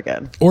all over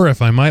again. Or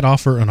if I might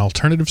offer an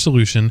alternative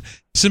solution,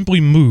 simply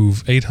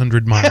move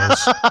 800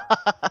 miles,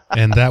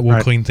 and that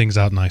will clean things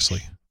out nicely.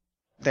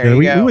 There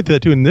you go. We went to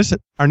that too, and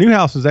our new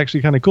house is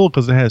actually kind of cool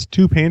because it has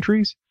 2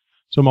 pantries.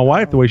 So my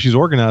wife, the way she's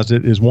organized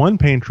it is one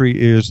pantry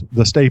is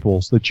the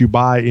staples that you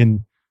buy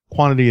in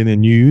quantity and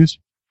then use.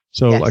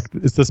 So like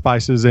it's the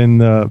spices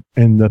and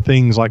the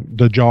things like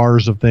the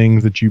jars of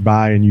things that you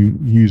buy and you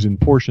use in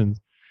portions.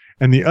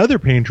 And the other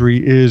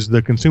pantry is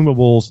the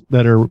consumables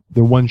that are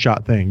the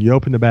one-shot thing. You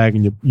open the bag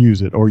and you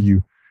use it, or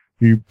you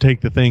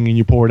take the thing and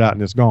you pour it out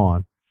and it's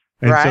gone.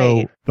 And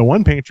so the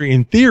one pantry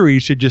in theory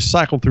should just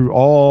cycle through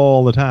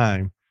all the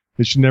time.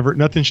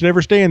 Nothing should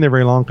ever stay in there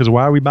very long, because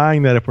why are we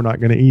buying that if we're not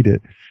going to eat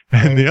it?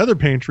 And the other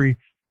pantry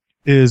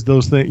is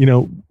those things,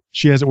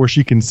 she has it where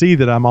she can see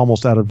that I'm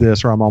almost out of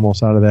this or I'm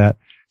almost out of that.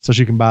 So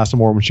she can buy some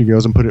more when she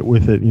goes and put it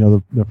with it.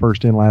 The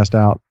first in, last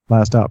out,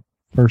 first in,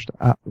 first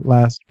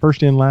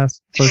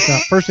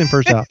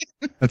out.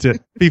 That's it.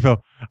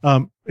 FIFO.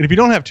 And if you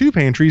don't have 2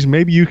 pantries,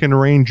 maybe you can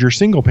arrange your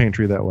single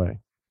pantry that way.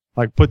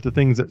 Like put the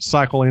things that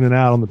cycle in and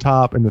out on the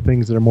top and the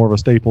things that are more of a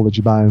staple that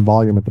you buy in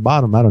volume at the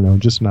bottom. I don't know.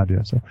 Just an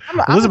idea. So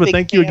Elizabeth,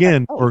 thank you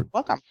again.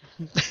 Welcome.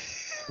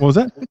 What was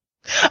that?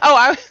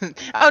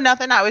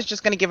 Nothing. I was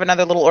just going to give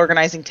another little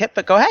organizing tip,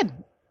 but go ahead.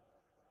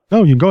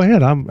 No, you go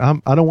ahead. I don't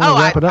want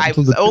to wrap it up. I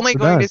was only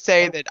going to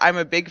say that I'm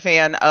a big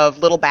fan of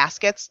little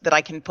baskets that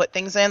I can put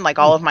things in, like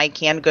all of my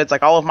canned goods,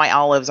 like all of my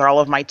olives or all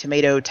of my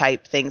tomato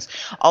type things.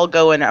 I'll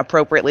go in an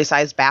appropriately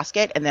sized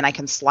basket, and then I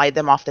can slide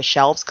them off the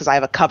shelves because I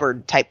have a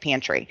cupboard type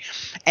pantry.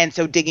 And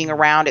so digging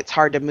around, it's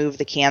hard to move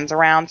the cans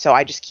around. So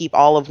I just keep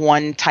all of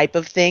one type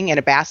of thing in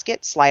a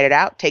basket, slide it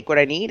out, take what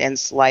I need, and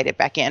slide it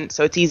back in.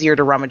 So it's easier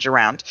to rummage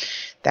around.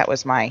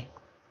 That's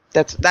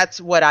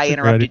what I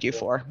interrupted you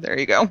for. There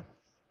you go.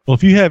 Well,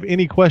 if you have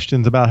any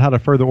questions about how to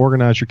further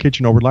organize your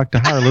kitchen or would like to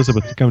hire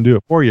Elizabeth to come do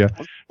it for you,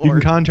 you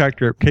can contact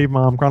her at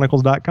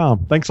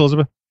cavemomchronicles.com. Thanks,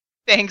 Elizabeth.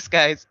 Thanks,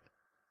 guys.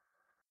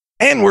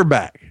 And we're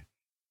back.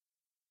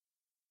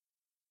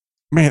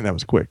 Man, that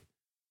was quick.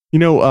 If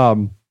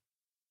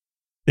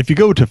you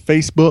go to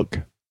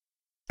Facebook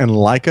and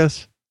like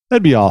us,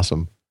 that'd be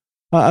awesome.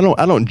 I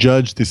don't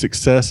judge the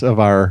success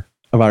of our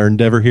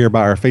endeavor here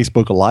by our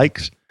Facebook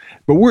likes,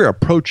 but we're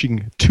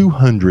approaching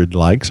 200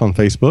 likes on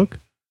Facebook.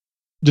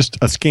 Just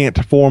a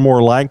scant 4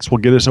 more likes will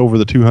get us over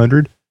the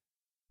 200.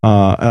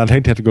 And I'd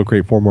hate to have to go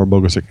create 4 more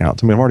bogus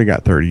accounts. I mean, I've already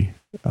got 30.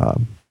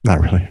 Not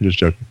really, just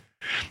joking.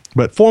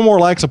 But 4 more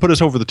likes will put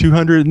us over the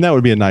 200, and that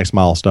would be a nice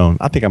milestone.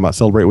 I think I might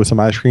celebrate with some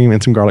ice cream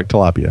and some garlic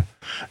tilapia.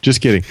 Just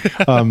kidding.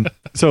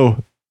 So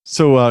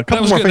a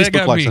couple more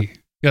Facebook likes.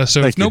 Yeah,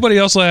 so if nobody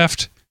else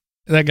laughed,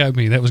 that got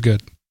me. That was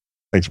good.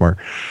 Thanks, Mark.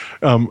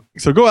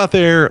 So go out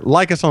there,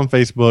 like us on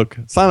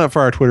Facebook, sign up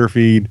for our Twitter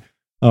feed,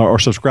 or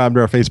subscribe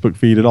to our Facebook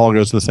feed. It all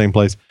goes to the same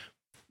place.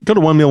 Go to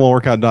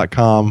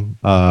onemealworkout.com.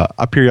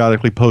 I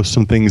periodically post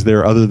some things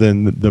there other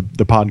than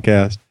the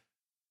podcast,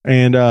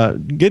 and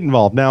get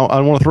involved. Now,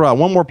 I want to throw out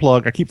one more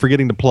plug. I keep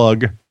forgetting to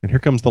plug, and here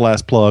comes the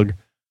last plug.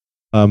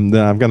 Then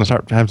I'm going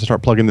to have to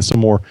start plugging this some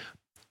more.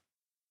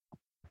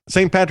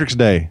 St. Patrick's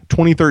Day,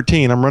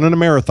 2013. I'm running a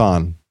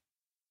marathon,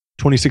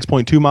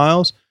 26.2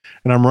 miles,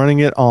 and I'm running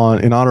it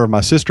in honor of my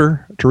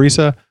sister,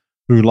 Teresa,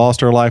 who lost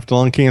her life to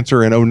lung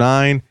cancer in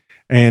 2009.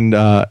 And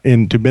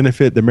to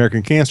benefit the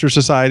American Cancer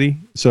Society.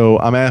 So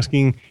I'm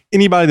asking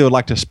anybody that would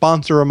like to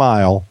sponsor a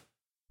mile.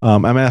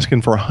 I'm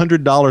asking for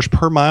 $100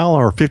 per mile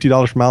or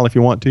 $50 per mile if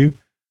you want to,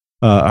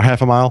 or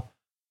half a mile,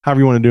 however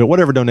you want to do it.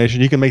 Whatever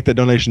donation, you can make that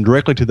donation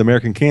directly to the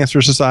American Cancer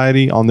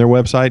Society on their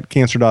website,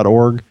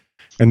 cancer.org,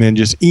 and then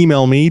just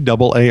email me,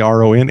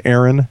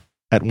 Aaron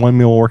at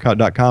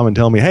onemealworkout.com, and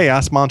tell me, hey, I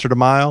sponsored a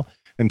mile,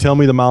 and tell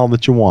me the mile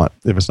that you want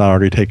if it's not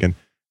already taken.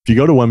 If you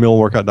go to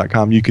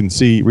onemealworkout.com, you can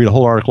read a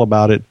whole article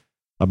about it,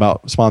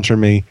 about sponsoring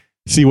me,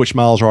 see which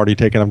miles are already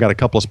taken. I've got a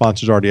couple of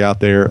sponsors already out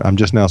there. I'm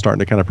just now starting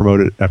to kind of promote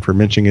it after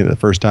mentioning it the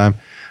first time.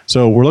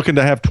 So we're looking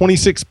to have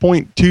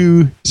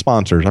 26.2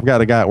 sponsors. I've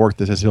got a guy at work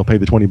that says he'll pay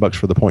the $20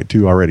 for the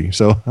 0.2 already.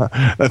 So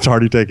that's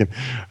already taken.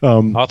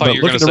 I thought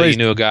you were going to say you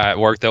knew a guy at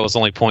work that was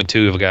only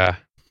 0.2 of a guy.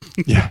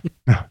 Yeah.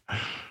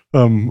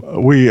 I'm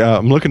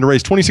looking to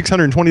raise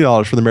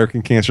 $2,620 for the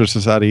American Cancer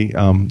Society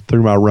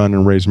through my run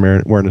and raise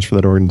awareness for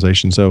that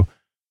organization. So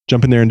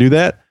jump in there and do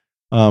that.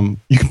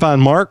 You can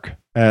find Mark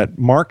at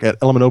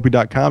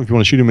elementop.com if you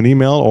want to shoot him an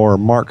email, or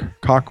Mark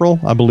Cockrell,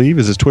 I believe,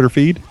 is his Twitter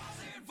feed.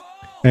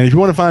 And if you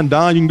want to find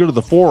Don, you can go to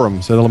the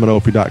forums at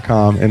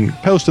elementop.com and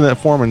post in that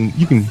forum, and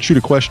you can shoot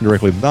a question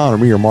directly to Don or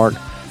me or Mark.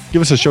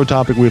 Give us a show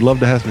topic. We'd love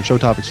to have some show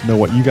topics to know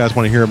what you guys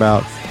want to hear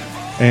about.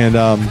 And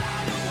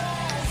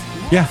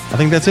yeah, I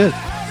think that's it.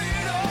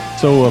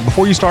 So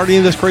before you start any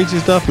of this crazy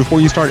stuff,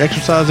 before you start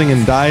exercising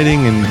and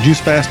dieting and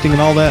juice fasting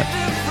and all that,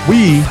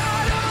 we,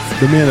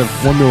 the men of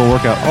One Meal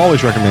Workout,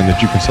 always recommend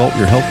that you consult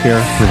your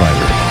healthcare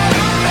provider.